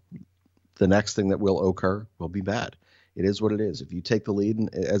law. The next thing that will occur will be bad. It is what it is. If you take the lead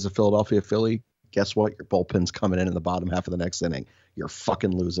as a Philadelphia Philly, guess what? Your bullpen's coming in the bottom half of the next inning. You're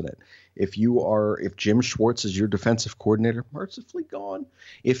fucking losing it. If Jim Schwartz is your defensive coordinator, mercifully gone.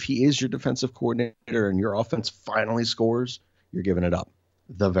 If he is your defensive coordinator and your offense finally scores, you're giving it up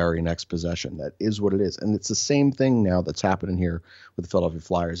the very next possession. That is what it is. And it's the same thing now that's happening here with the Philadelphia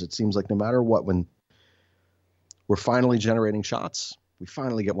Flyers. It seems like no matter what, when we're finally generating shots, we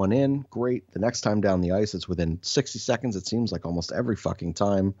finally get one in, great. The next time down the ice, it's within 60 seconds. It seems like almost every fucking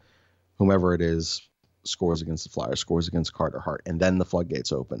time whomever it is scores against the Flyers, scores against Carter Hart, and then the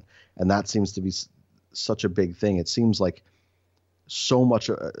floodgates open. And that seems to be such a big thing. It seems like so much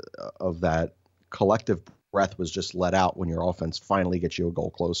of that collective breath was just let out when your offense finally gets you a goal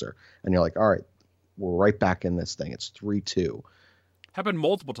closer. And you're like, all right, we're right back in this thing. It's 3-2. Happened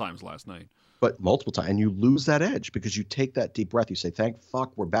multiple times last night. But multiple times. And you lose that edge because you take that deep breath. You say, thank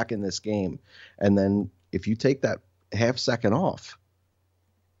fuck, we're back in this game. And then if you take that half second off,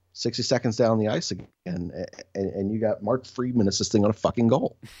 60 seconds down the ice again, and you got Mark Friedman assisting on a fucking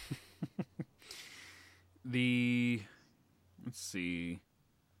goal. Let's see.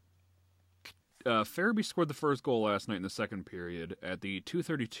 Farabee scored the first goal last night in the second period at the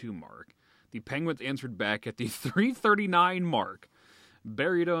 2:32 mark. The Penguins answered back at the 3:39 mark,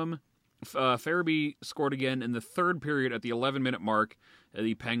 buried him, Farabee scored again in the third period at the 11-minute mark.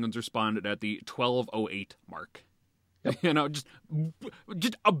 The Penguins responded at the 12:08 mark. Yep. You know, just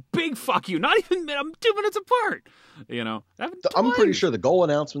a big fuck you. Not even 2 minutes apart. You know, I'm pretty sure the goal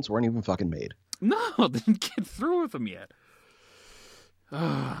announcements weren't even fucking made. No, they didn't get through with them yet.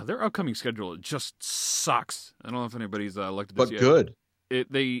 Their upcoming schedule just sucks. I don't know if anybody's looked at this but yet. Good.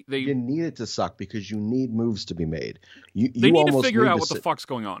 You need it to suck because you need moves to be made. They need to figure out what the fuck's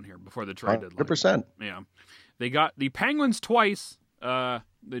going on here before the trade deadline. 100%. Yeah, they got the Penguins twice,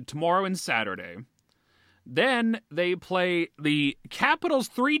 tomorrow and Saturday. Then they play the Capitals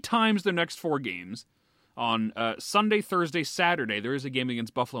 3 times their next 4 games on Sunday, Thursday, Saturday. There is a game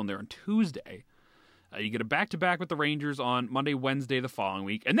against Buffalo in there on Tuesday. You get a back-to-back with the Rangers on Monday, Wednesday the following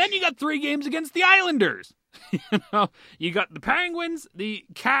week. And then you got 3 games against the Islanders. You got the Penguins, the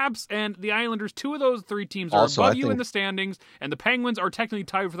Caps, and the Islanders. 2 of those 3 teams are above you in the standings. And the Penguins are technically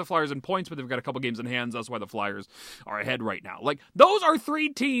tied for the Flyers in points, but they've got a couple games in hands. That's why the Flyers are ahead right now. Like, those are 3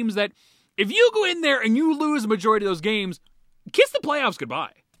 teams that, if you go in there and you lose the majority of those games, kiss the playoffs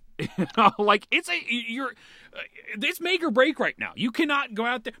goodbye. It's make or break right now. You cannot go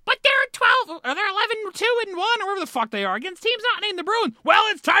out there, but they're 12, or they're 11-2-1, or whatever the fuck they are, against teams not named the Bruins. Well,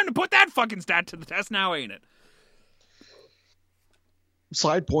 it's time to put that fucking stat to the test now, ain't it?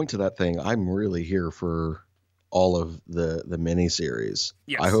 Side point to that thing, I'm really here for all of the miniseries.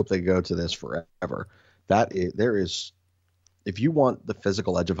 Yes. I hope they go to this forever. There is, if you want the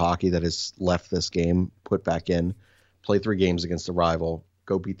physical edge of hockey that has left this game, put back in, play 3 games against a rival,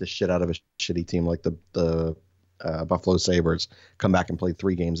 go beat the shit out of a shitty team like the Buffalo Sabres, come back and play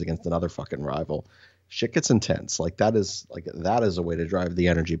 3 games against another fucking rival. Shit gets intense. That is a way to drive the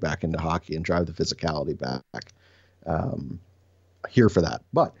energy back into hockey and drive the physicality back. Here for that.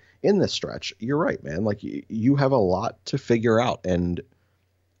 But in this stretch, you're right, man. Like, you have a lot to figure out, and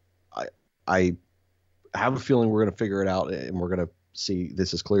I have a feeling we're going to figure it out, and we're going to see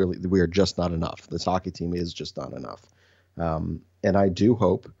this is clearly we are just not enough. This hockey team is just not enough. And I do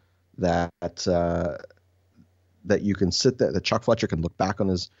hope that you can sit there, that Chuck Fletcher can look back on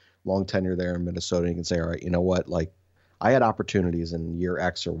his long tenure there in Minnesota and can say, all right, you know what? Like, I had opportunities in year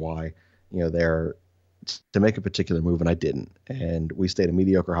X or Y, there to make a particular move, and I didn't. And we stayed a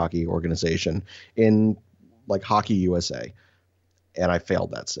mediocre hockey organization in like Hockey USA, and I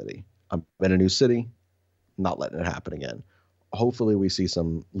failed that city. I'm in a new city, not letting it happen again. Hopefully we see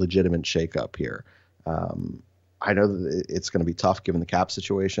some legitimate shakeup here. I know that it's going to be tough given the cap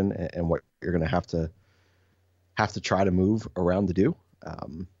situation and what you're going to have to try to move around to do.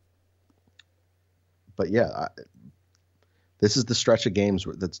 But yeah, this is the stretch of games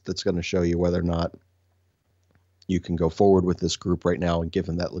that's going to show you whether or not you can go forward with this group right now and give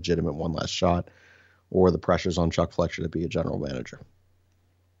them that legitimate one last shot, or the pressure's on Chuck Fletcher to be a general manager.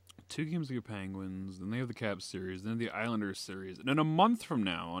 2 games against the Penguins, then they have the Caps series, then the Islanders series, and then a month from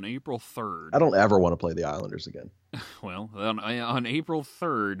now, on April 3rd... I don't ever want to play the Islanders again. Well, on April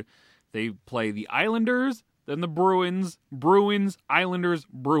 3rd, they play the Islanders, then the Bruins, Islanders,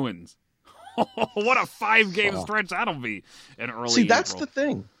 Bruins. What a 5-game stretch that'll be in early See, that's April. the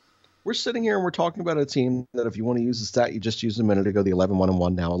thing. We're sitting here and we're talking about a team that, if you want to use the stat you just used a minute ago, the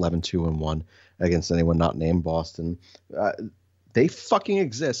 11-1-1, now 11-2-1 against anyone not named Boston. They fucking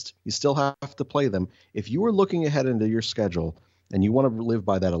exist. You still have to play them. If you were looking ahead into your schedule and you want to live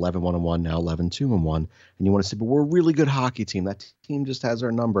by that 11-1-1, now 11-2-1, and you want to say, but we're a really good hockey team. That team just has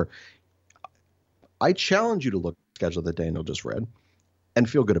our number. I challenge you to look at the schedule that Daniel just read and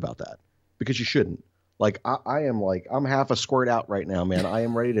feel good about that, because you shouldn't. Like, I'm half a squirt out right now, man. I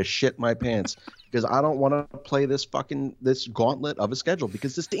am ready to shit my pants because I don't want to play this gauntlet of a schedule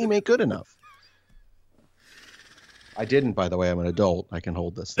because this team ain't good enough. I didn't, by the way. I'm an adult. I can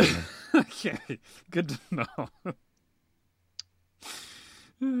hold this thing. Okay, good to know.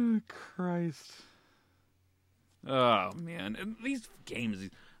 Oh, Christ. Oh, man. And these games,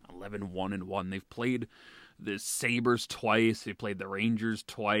 11-1-1, they've played the Sabres twice. They played the Rangers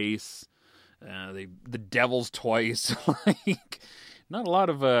twice. The Devils twice. Like, not a lot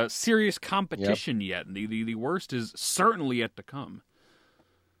of serious competition yet. And the worst is certainly yet to come.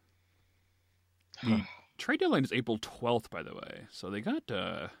 The trade deadline is April 12th, by the way. So they got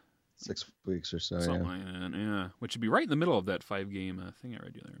 6 weeks or so. Something like that, yeah. Which would be right in the middle of that 5-game thing I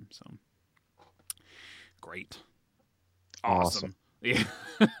read you there. So great. Awesome. Yeah.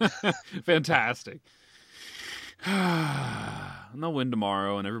 Fantastic. No win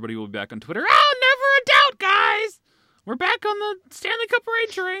tomorrow, and everybody will be back on Twitter. Oh, never a doubt, guys! We're back on the Stanley Cup parade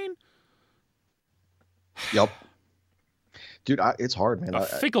train. Yep. Dude, it's hard, man. A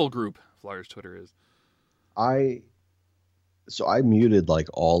fickle group, Flyers Twitter is. So I muted like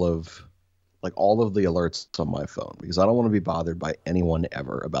all of like all of the alerts on my phone because I don't want to be bothered by anyone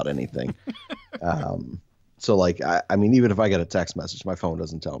ever about anything. So like, I mean, even if I get a text message, my phone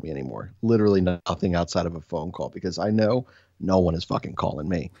doesn't tell me anymore. Literally nothing outside of a phone call because I know no one is fucking calling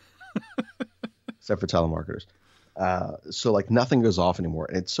me except for telemarketers. So like nothing goes off anymore.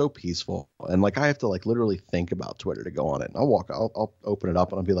 And it's so peaceful. And like, I have to like literally think about Twitter to go on it. And I'll open it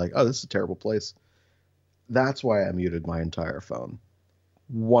up and I'll be like, oh, this is a terrible place. That's why I muted my entire phone.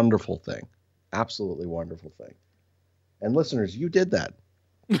 Wonderful thing. Absolutely wonderful thing. And listeners, you did that.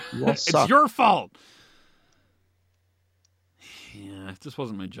 You all suck. It's your fault. Yeah, if this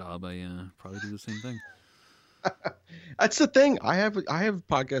wasn't my job, I probably do the same thing. That's the thing. I have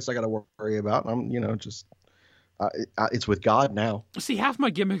podcasts I got to worry about. I'm, just it's with God now. See, half my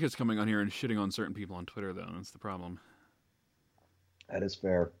gimmick is coming on here and shitting on certain people on Twitter, though. That's the problem. That is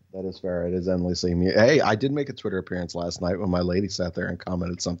fair. It is endlessly me. Hey, I did make a Twitter appearance last night when my lady sat there and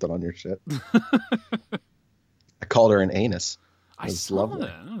commented something on your shit. I called her an anus. I saw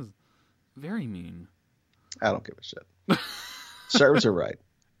that. That was very mean. I don't give a shit. Serves her right.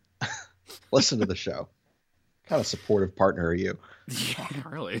 Listen to the show. What kind of supportive partner are you? Yeah,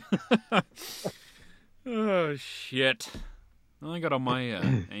 really. Oh, shit. I got all my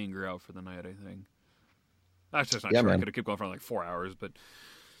anger out for the night, I think. Actually, that's not true. Man. I could have kept going for like 4 hours, but...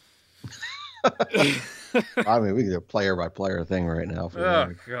 I mean, we can do a player-by-player thing right now.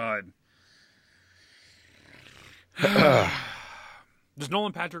 God. Does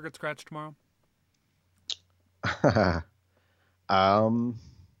Nolan Patrick get scratched tomorrow? I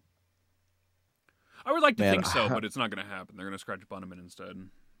would like to think so, but it's not going to happen. They're going to scratch Bunneman instead.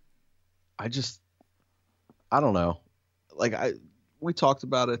 I don't know. Like we talked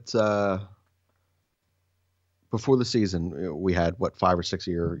about it before the season. We had 5 or 6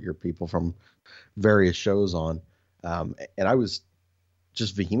 of your people from various shows on, and I was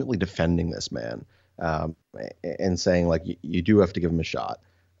just vehemently defending this man and saying like you do have to give him a shot.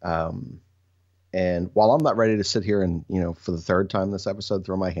 And while I'm not ready to sit here and, for the third time this episode,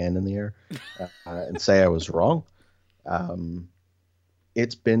 throw my hand in the air and say I was wrong,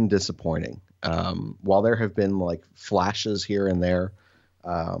 it's been disappointing. While there have been like flashes here and there,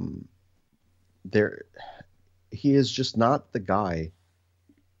 he is just not the guy.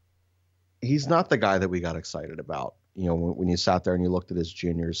 He's not the guy that we got excited about. When you sat there and you looked at his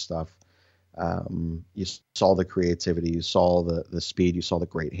juniors stuff, you saw the creativity, you saw the speed, you saw the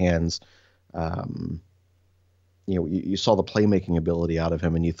great hands. You saw the playmaking ability out of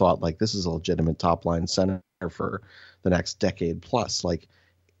him and you thought like, this is a legitimate top line center for the next decade plus. Like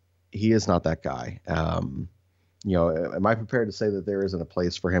he is not that guy. Am I prepared to say that there isn't a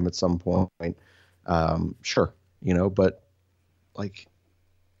place for him at some point? Sure. But like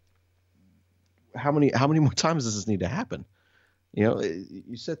how many more times does this need to happen?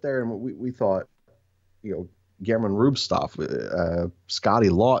 You sit there and we thought, German Rubstov, Scotty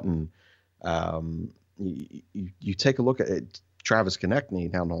Lawton, you take a look at it, Travis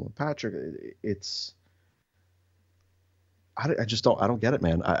Konechny, now Nolan Patrick. I just don't get it,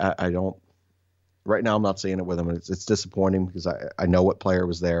 man. I don't. Right now, I'm not seeing it with him. It's disappointing because I know what player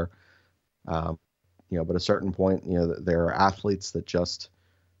was there. But at a certain point, there are athletes that just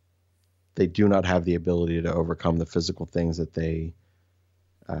they do not have the ability to overcome the physical things that they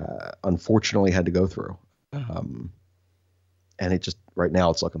unfortunately had to go through. And it just right now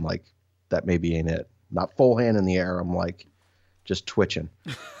it's looking like that maybe ain't it. Not full hand in the air. I'm like just twitching.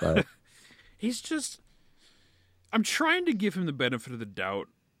 But I'm trying to give him the benefit of the doubt,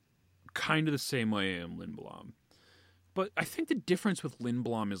 kind of the same way I am Lindblom. But I think the difference with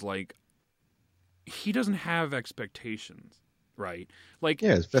Lindblom is like he doesn't have expectations, right? Like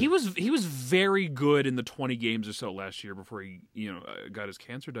he was very good in the 20 games or so last year before he got his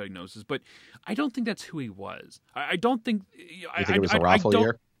cancer diagnosis. But I don't think that's who he was. I don't think. You think it was a raffle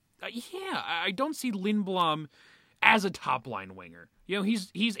year? Yeah, I don't see Lindblom as a top line winger.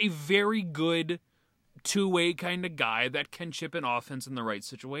 He's a very good two-way kind of guy that can chip in offense in the right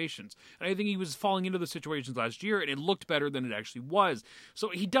situations. And I think he was falling into the situations last year, and it looked better than it actually was. So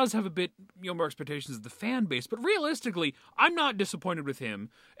he does have a bit more expectations of the fan base. But realistically, I'm not disappointed with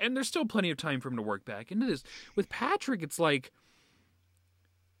him, and there's still plenty of time for him to work back into this. With Patrick, it's like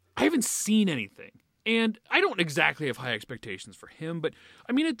I haven't seen anything. And I don't exactly have high expectations for him, but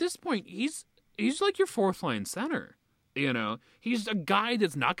I mean, at this point, he's like your fourth line center. He's a guy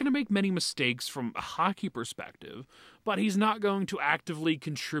that's not going to make many mistakes from a hockey perspective, but he's not going to actively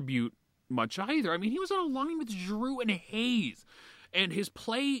contribute much either. I mean, he was on a line with Giroux and Hayes, and his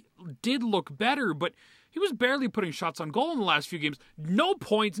play did look better, but he was barely putting shots on goal in the last few games. No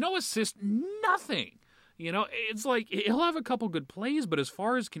points, no assists, nothing. You know, it's like he'll have a couple good plays, but as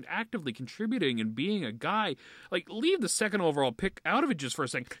far as actively contributing and being a guy, like leave the second overall pick out of it just for a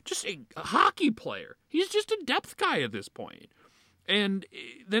second. Just a hockey player. He's just a depth guy at this point. And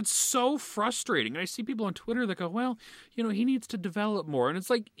that's so frustrating. And I see people on Twitter that go, well, you know, he needs to develop more. And it's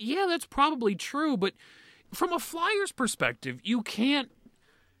like, yeah, that's probably true. But from a Flyers perspective, you can't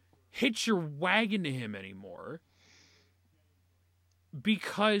hitch your wagon to him anymore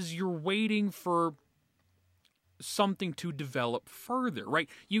because you're waiting for something to develop further, right?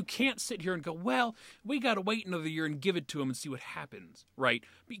 You can't sit here and go, well, we got to wait another year and give it to him and see what happens, right?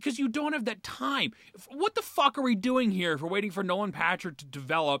 Because you don't have that time. What the fuck are we doing here if we're waiting for Nolan Patrick to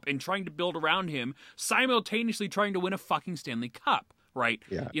develop and trying to build around him, simultaneously trying to win a fucking Stanley Cup, right?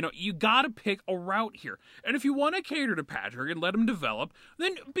 Yeah. You know, you got to pick a route here. And if you want to cater to Patrick and let him develop,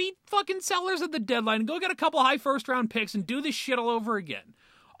 then be fucking sellers at the deadline and go get a couple high first-round picks and do this shit all over again.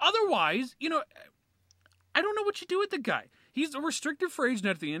 Otherwise, you know, I don't know what you do with the guy. He's a restricted free agent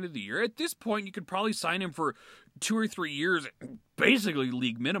at the end of the year. At this point, you could probably sign him for 2 or 3 years, basically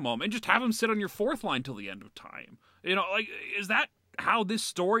league minimum, and just have him sit on your fourth line till the end of time. You know, like, is that how this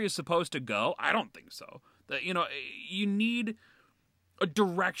story is supposed to go? I don't think so. That, you know, you need a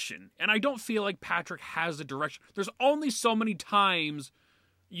direction, and I don't feel like Patrick has a direction. There's only so many times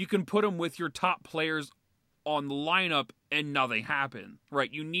you can put him with your top players on the lineup and nothing happened,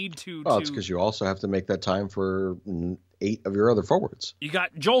 right? You need to. Oh, it's because you also have to make that time for 8 of your other forwards. You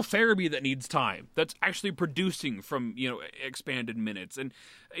got Joel Farabee that needs time. That's actually producing from, you know, expanded minutes, and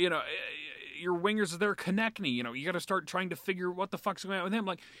you know, your wingers they're Konechny. You know, you got to start trying to figure what the fuck's going on with him.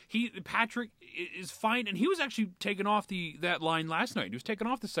 Like Patrick is fine, and he was actually taken off that line last night. He was taken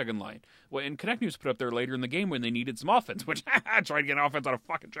off the second line, and Konechny was put up there later in the game when they needed some offense, which tried to get offense out of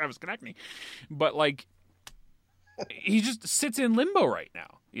fucking Travis Konechny, but like. He just sits in limbo right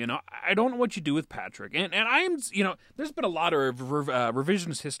now. You know, I don't know what you do with Patrick. And I'm, you know, there's been a lot of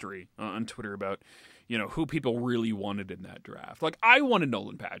revisionist history on Twitter about, you know, who people really wanted in that draft. Like, I wanted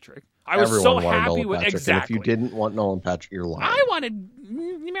Nolan Patrick. I was Everyone so wanted happy Nolan with Patrick. exactly. And if you didn't want Nolan Patrick, you're lying. I wanted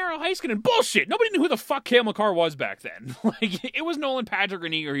Miro Heiskanen. Bullshit. Nobody knew who the fuck Cale Makar was back then. Like, it was Nolan Patrick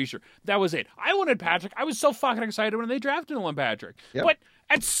and Igor Hischier. That was it. I wanted Patrick. I was so fucking excited when they drafted Nolan Patrick. Yep. But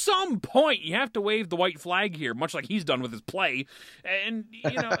at some point, you have to wave the white flag here, much like he's done with his play, and,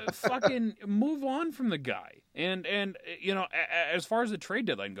 you know, fucking move on from the guy. And you know, as far as the trade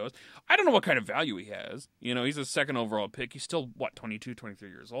deadline goes, I don't know what kind of value he has. You know, he's a second overall pick. He's still, 22, 23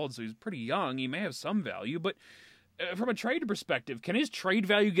 years old, so he's pretty young. He may have some value, but from a trade perspective, can his trade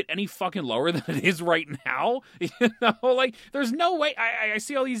value get any fucking lower than it is right now? You know, like, there's no way. I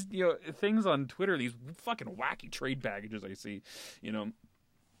see all these, you know, things on Twitter, these fucking wacky trade packages I see, you know.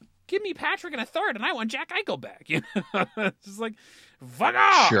 Give me Patrick and a third, and I want Jack Eichel back. You know, it's just like, fuck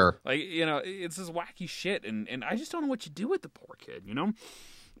off. Sure. Like, you know, it's this wacky shit, and I just don't know what you do with the poor kid, you know?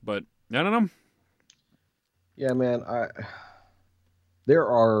 But, I don't know. Yeah, man, there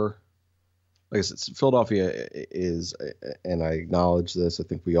are, like I said, Philadelphia is, and I acknowledge this, I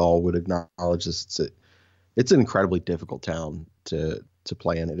think we all would acknowledge this, it's an incredibly difficult town to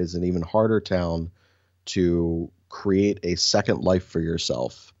play in. It is an even harder town to create a second life for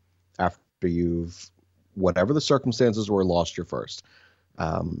yourself after you've, whatever the circumstances were, lost your first.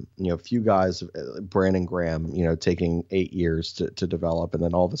 You know, a few guys, Brandon Graham, you know, taking 8 years to develop, and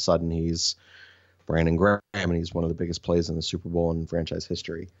then all of a sudden he's Brandon Graham, and he's one of the biggest plays in the Super Bowl in franchise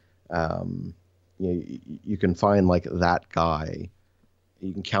history. You can find like that guy,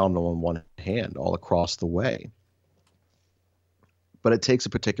 you can count him on one hand all across the way. But it takes a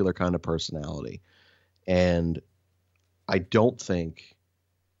particular kind of personality. And I don't think,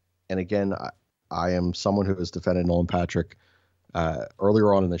 and again, I am someone who has defended Nolan Patrick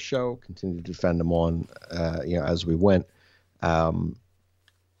earlier on in the show, continued to defend him on, you know, as we went.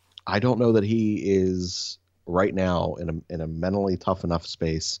 I don't know that he is right now in a mentally tough enough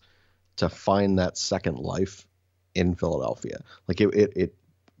space to find that second life in Philadelphia. Like it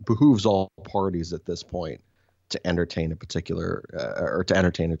behooves all parties at this point to entertain a particular or to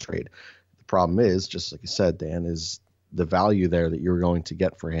entertain a trade. The problem is, just like you said, Dan, is the value there that you're going to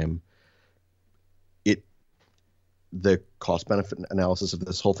get for him. The cost benefit analysis of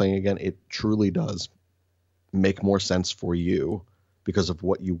this whole thing, again, it truly does make more sense for you because of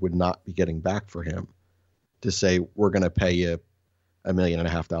what you would not be getting back for him to say, we're going to pay you $1.5 million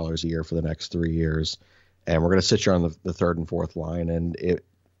a year for the next 3 years. And we're going to sit you on the third and fourth line. And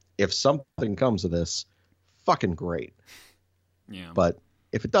if something comes of this, fucking great. Yeah. But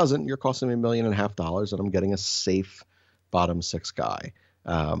if it doesn't, you're costing me $1.5 million, and I'm getting a safe bottom six guy.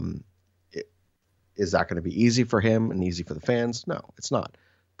 Is that going to be easy for him and easy for the fans? No, it's not.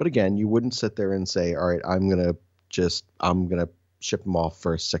 But again, you wouldn't sit there and say, all right, I'm gonna ship him off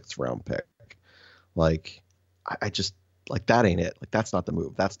for a 6th round pick. Like, I just, like, that ain't it. Like, that's not the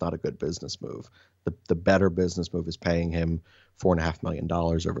move. That's not a good business move. The better business move is paying him $4.5 million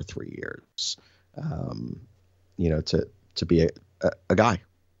over 3 years. To be a guy.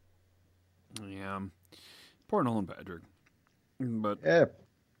 Yeah. Poor Nolan Patrick. But, yeah,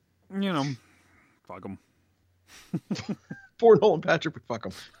 fuck him. Poor Nolan Patrick, but fuck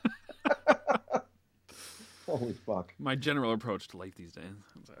him. Holy fuck. My general approach to life these days.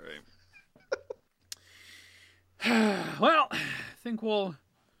 That's all right. Well, I think we'll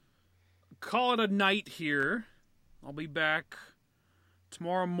call it a night here. I'll be back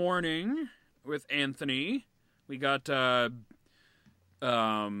tomorrow morning with Anthony. We got somebody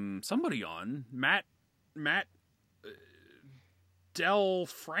on. Matt Del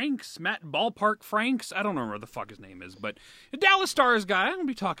Franks, Matt Ballpark Franks. I don't know what the fuck his name is, but a Dallas Stars guy. I'm going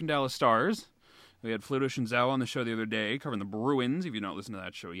to be talking Dallas Stars. We had Fluto Shinzao on the show the other day covering the Bruins. If you've not listened to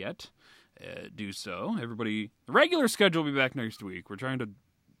that show yet, do so. Everybody, the regular schedule will be back next week. We're trying to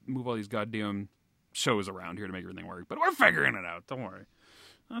move all these goddamn shows around here to make everything work, but we're figuring it out. Don't worry.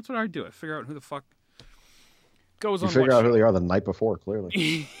 That's what I do. I figure out who the fuck goes on. You figure out who they are the night before,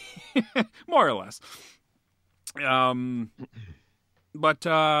 clearly. More or less.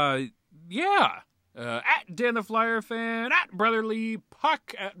 At Dan the Flyer Fan, at Brotherly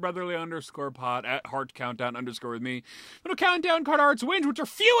Puck, at Brotherly_Pod, at Heart Countdown _ with me. Little countdown card Art's wins, which are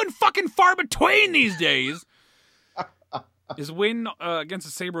few and fucking far between these days. His win against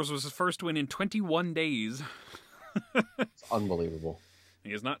the Sabres was his first win in 21 days. It's unbelievable.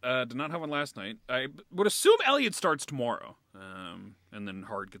 He is not did not have one last night. I would assume Elliott starts tomorrow, and then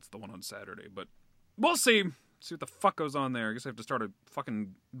Hart gets the one on Saturday. But we'll see. See what the fuck goes on there. I guess I have to start a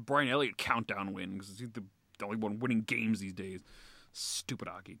fucking Brian Elliott countdown win because he's the only one winning games these days. Stupid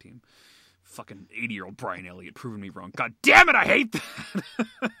hockey team. Fucking 80-year-old Brian Elliott proving me wrong. God damn it, I hate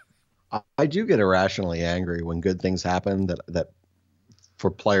that. I do get irrationally angry when good things happen that for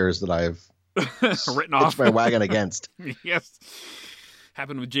players that I've written off my wagon against. Yes.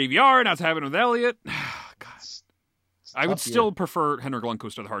 Happened with JVR, now it's happened with Elliott. God. I would still prefer Henrik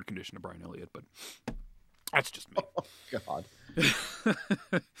Lundqvist to the heart condition to Brian Elliott, but that's just me. Oh, God.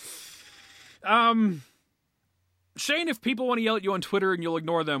 Shane, if people want to yell at you on Twitter and you'll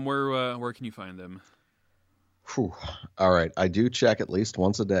ignore them, where can you find them? Whew. All right. I do check at least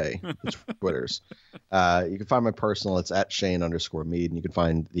once a day the Twitters. You can find my personal. It's at Shane_Mead. And you can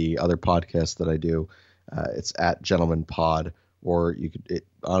find the other podcast that I do. It's at Gentleman Pod. Or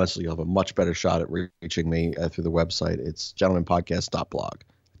honestly, you'll have a much better shot at reaching me through the website. It's gentlemanpodcast.blog.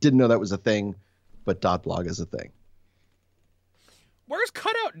 Didn't know that was a thing, but .blog is a thing. Where's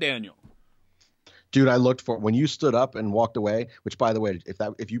Cutout Daniel? Dude, I looked for when you stood up and walked away. Which, by the way,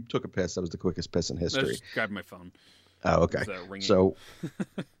 if you took a piss, that was the quickest piss in history. I just grabbed my phone. Oh, okay. So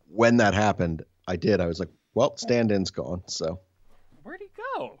when that happened, I was like, well, stand-in's gone. So where'd he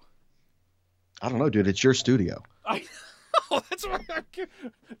go? I don't know, dude. It's your studio. I know. That's where Daniel.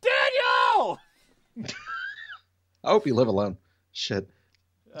 I hope you live alone. Shit,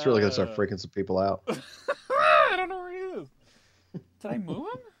 it's really gonna start freaking some people out. I don't know where he is. Did I move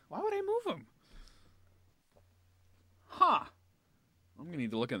him? Why would I move him? Huh. I'm gonna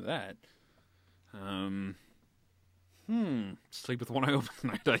need to look into that. Sleep with one eye open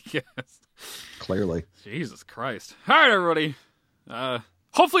tonight, I guess. Clearly. Jesus Christ. All right, everybody.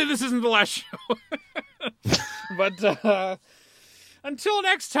 Hopefully this isn't the last show. But until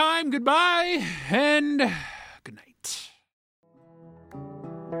next time, goodbye and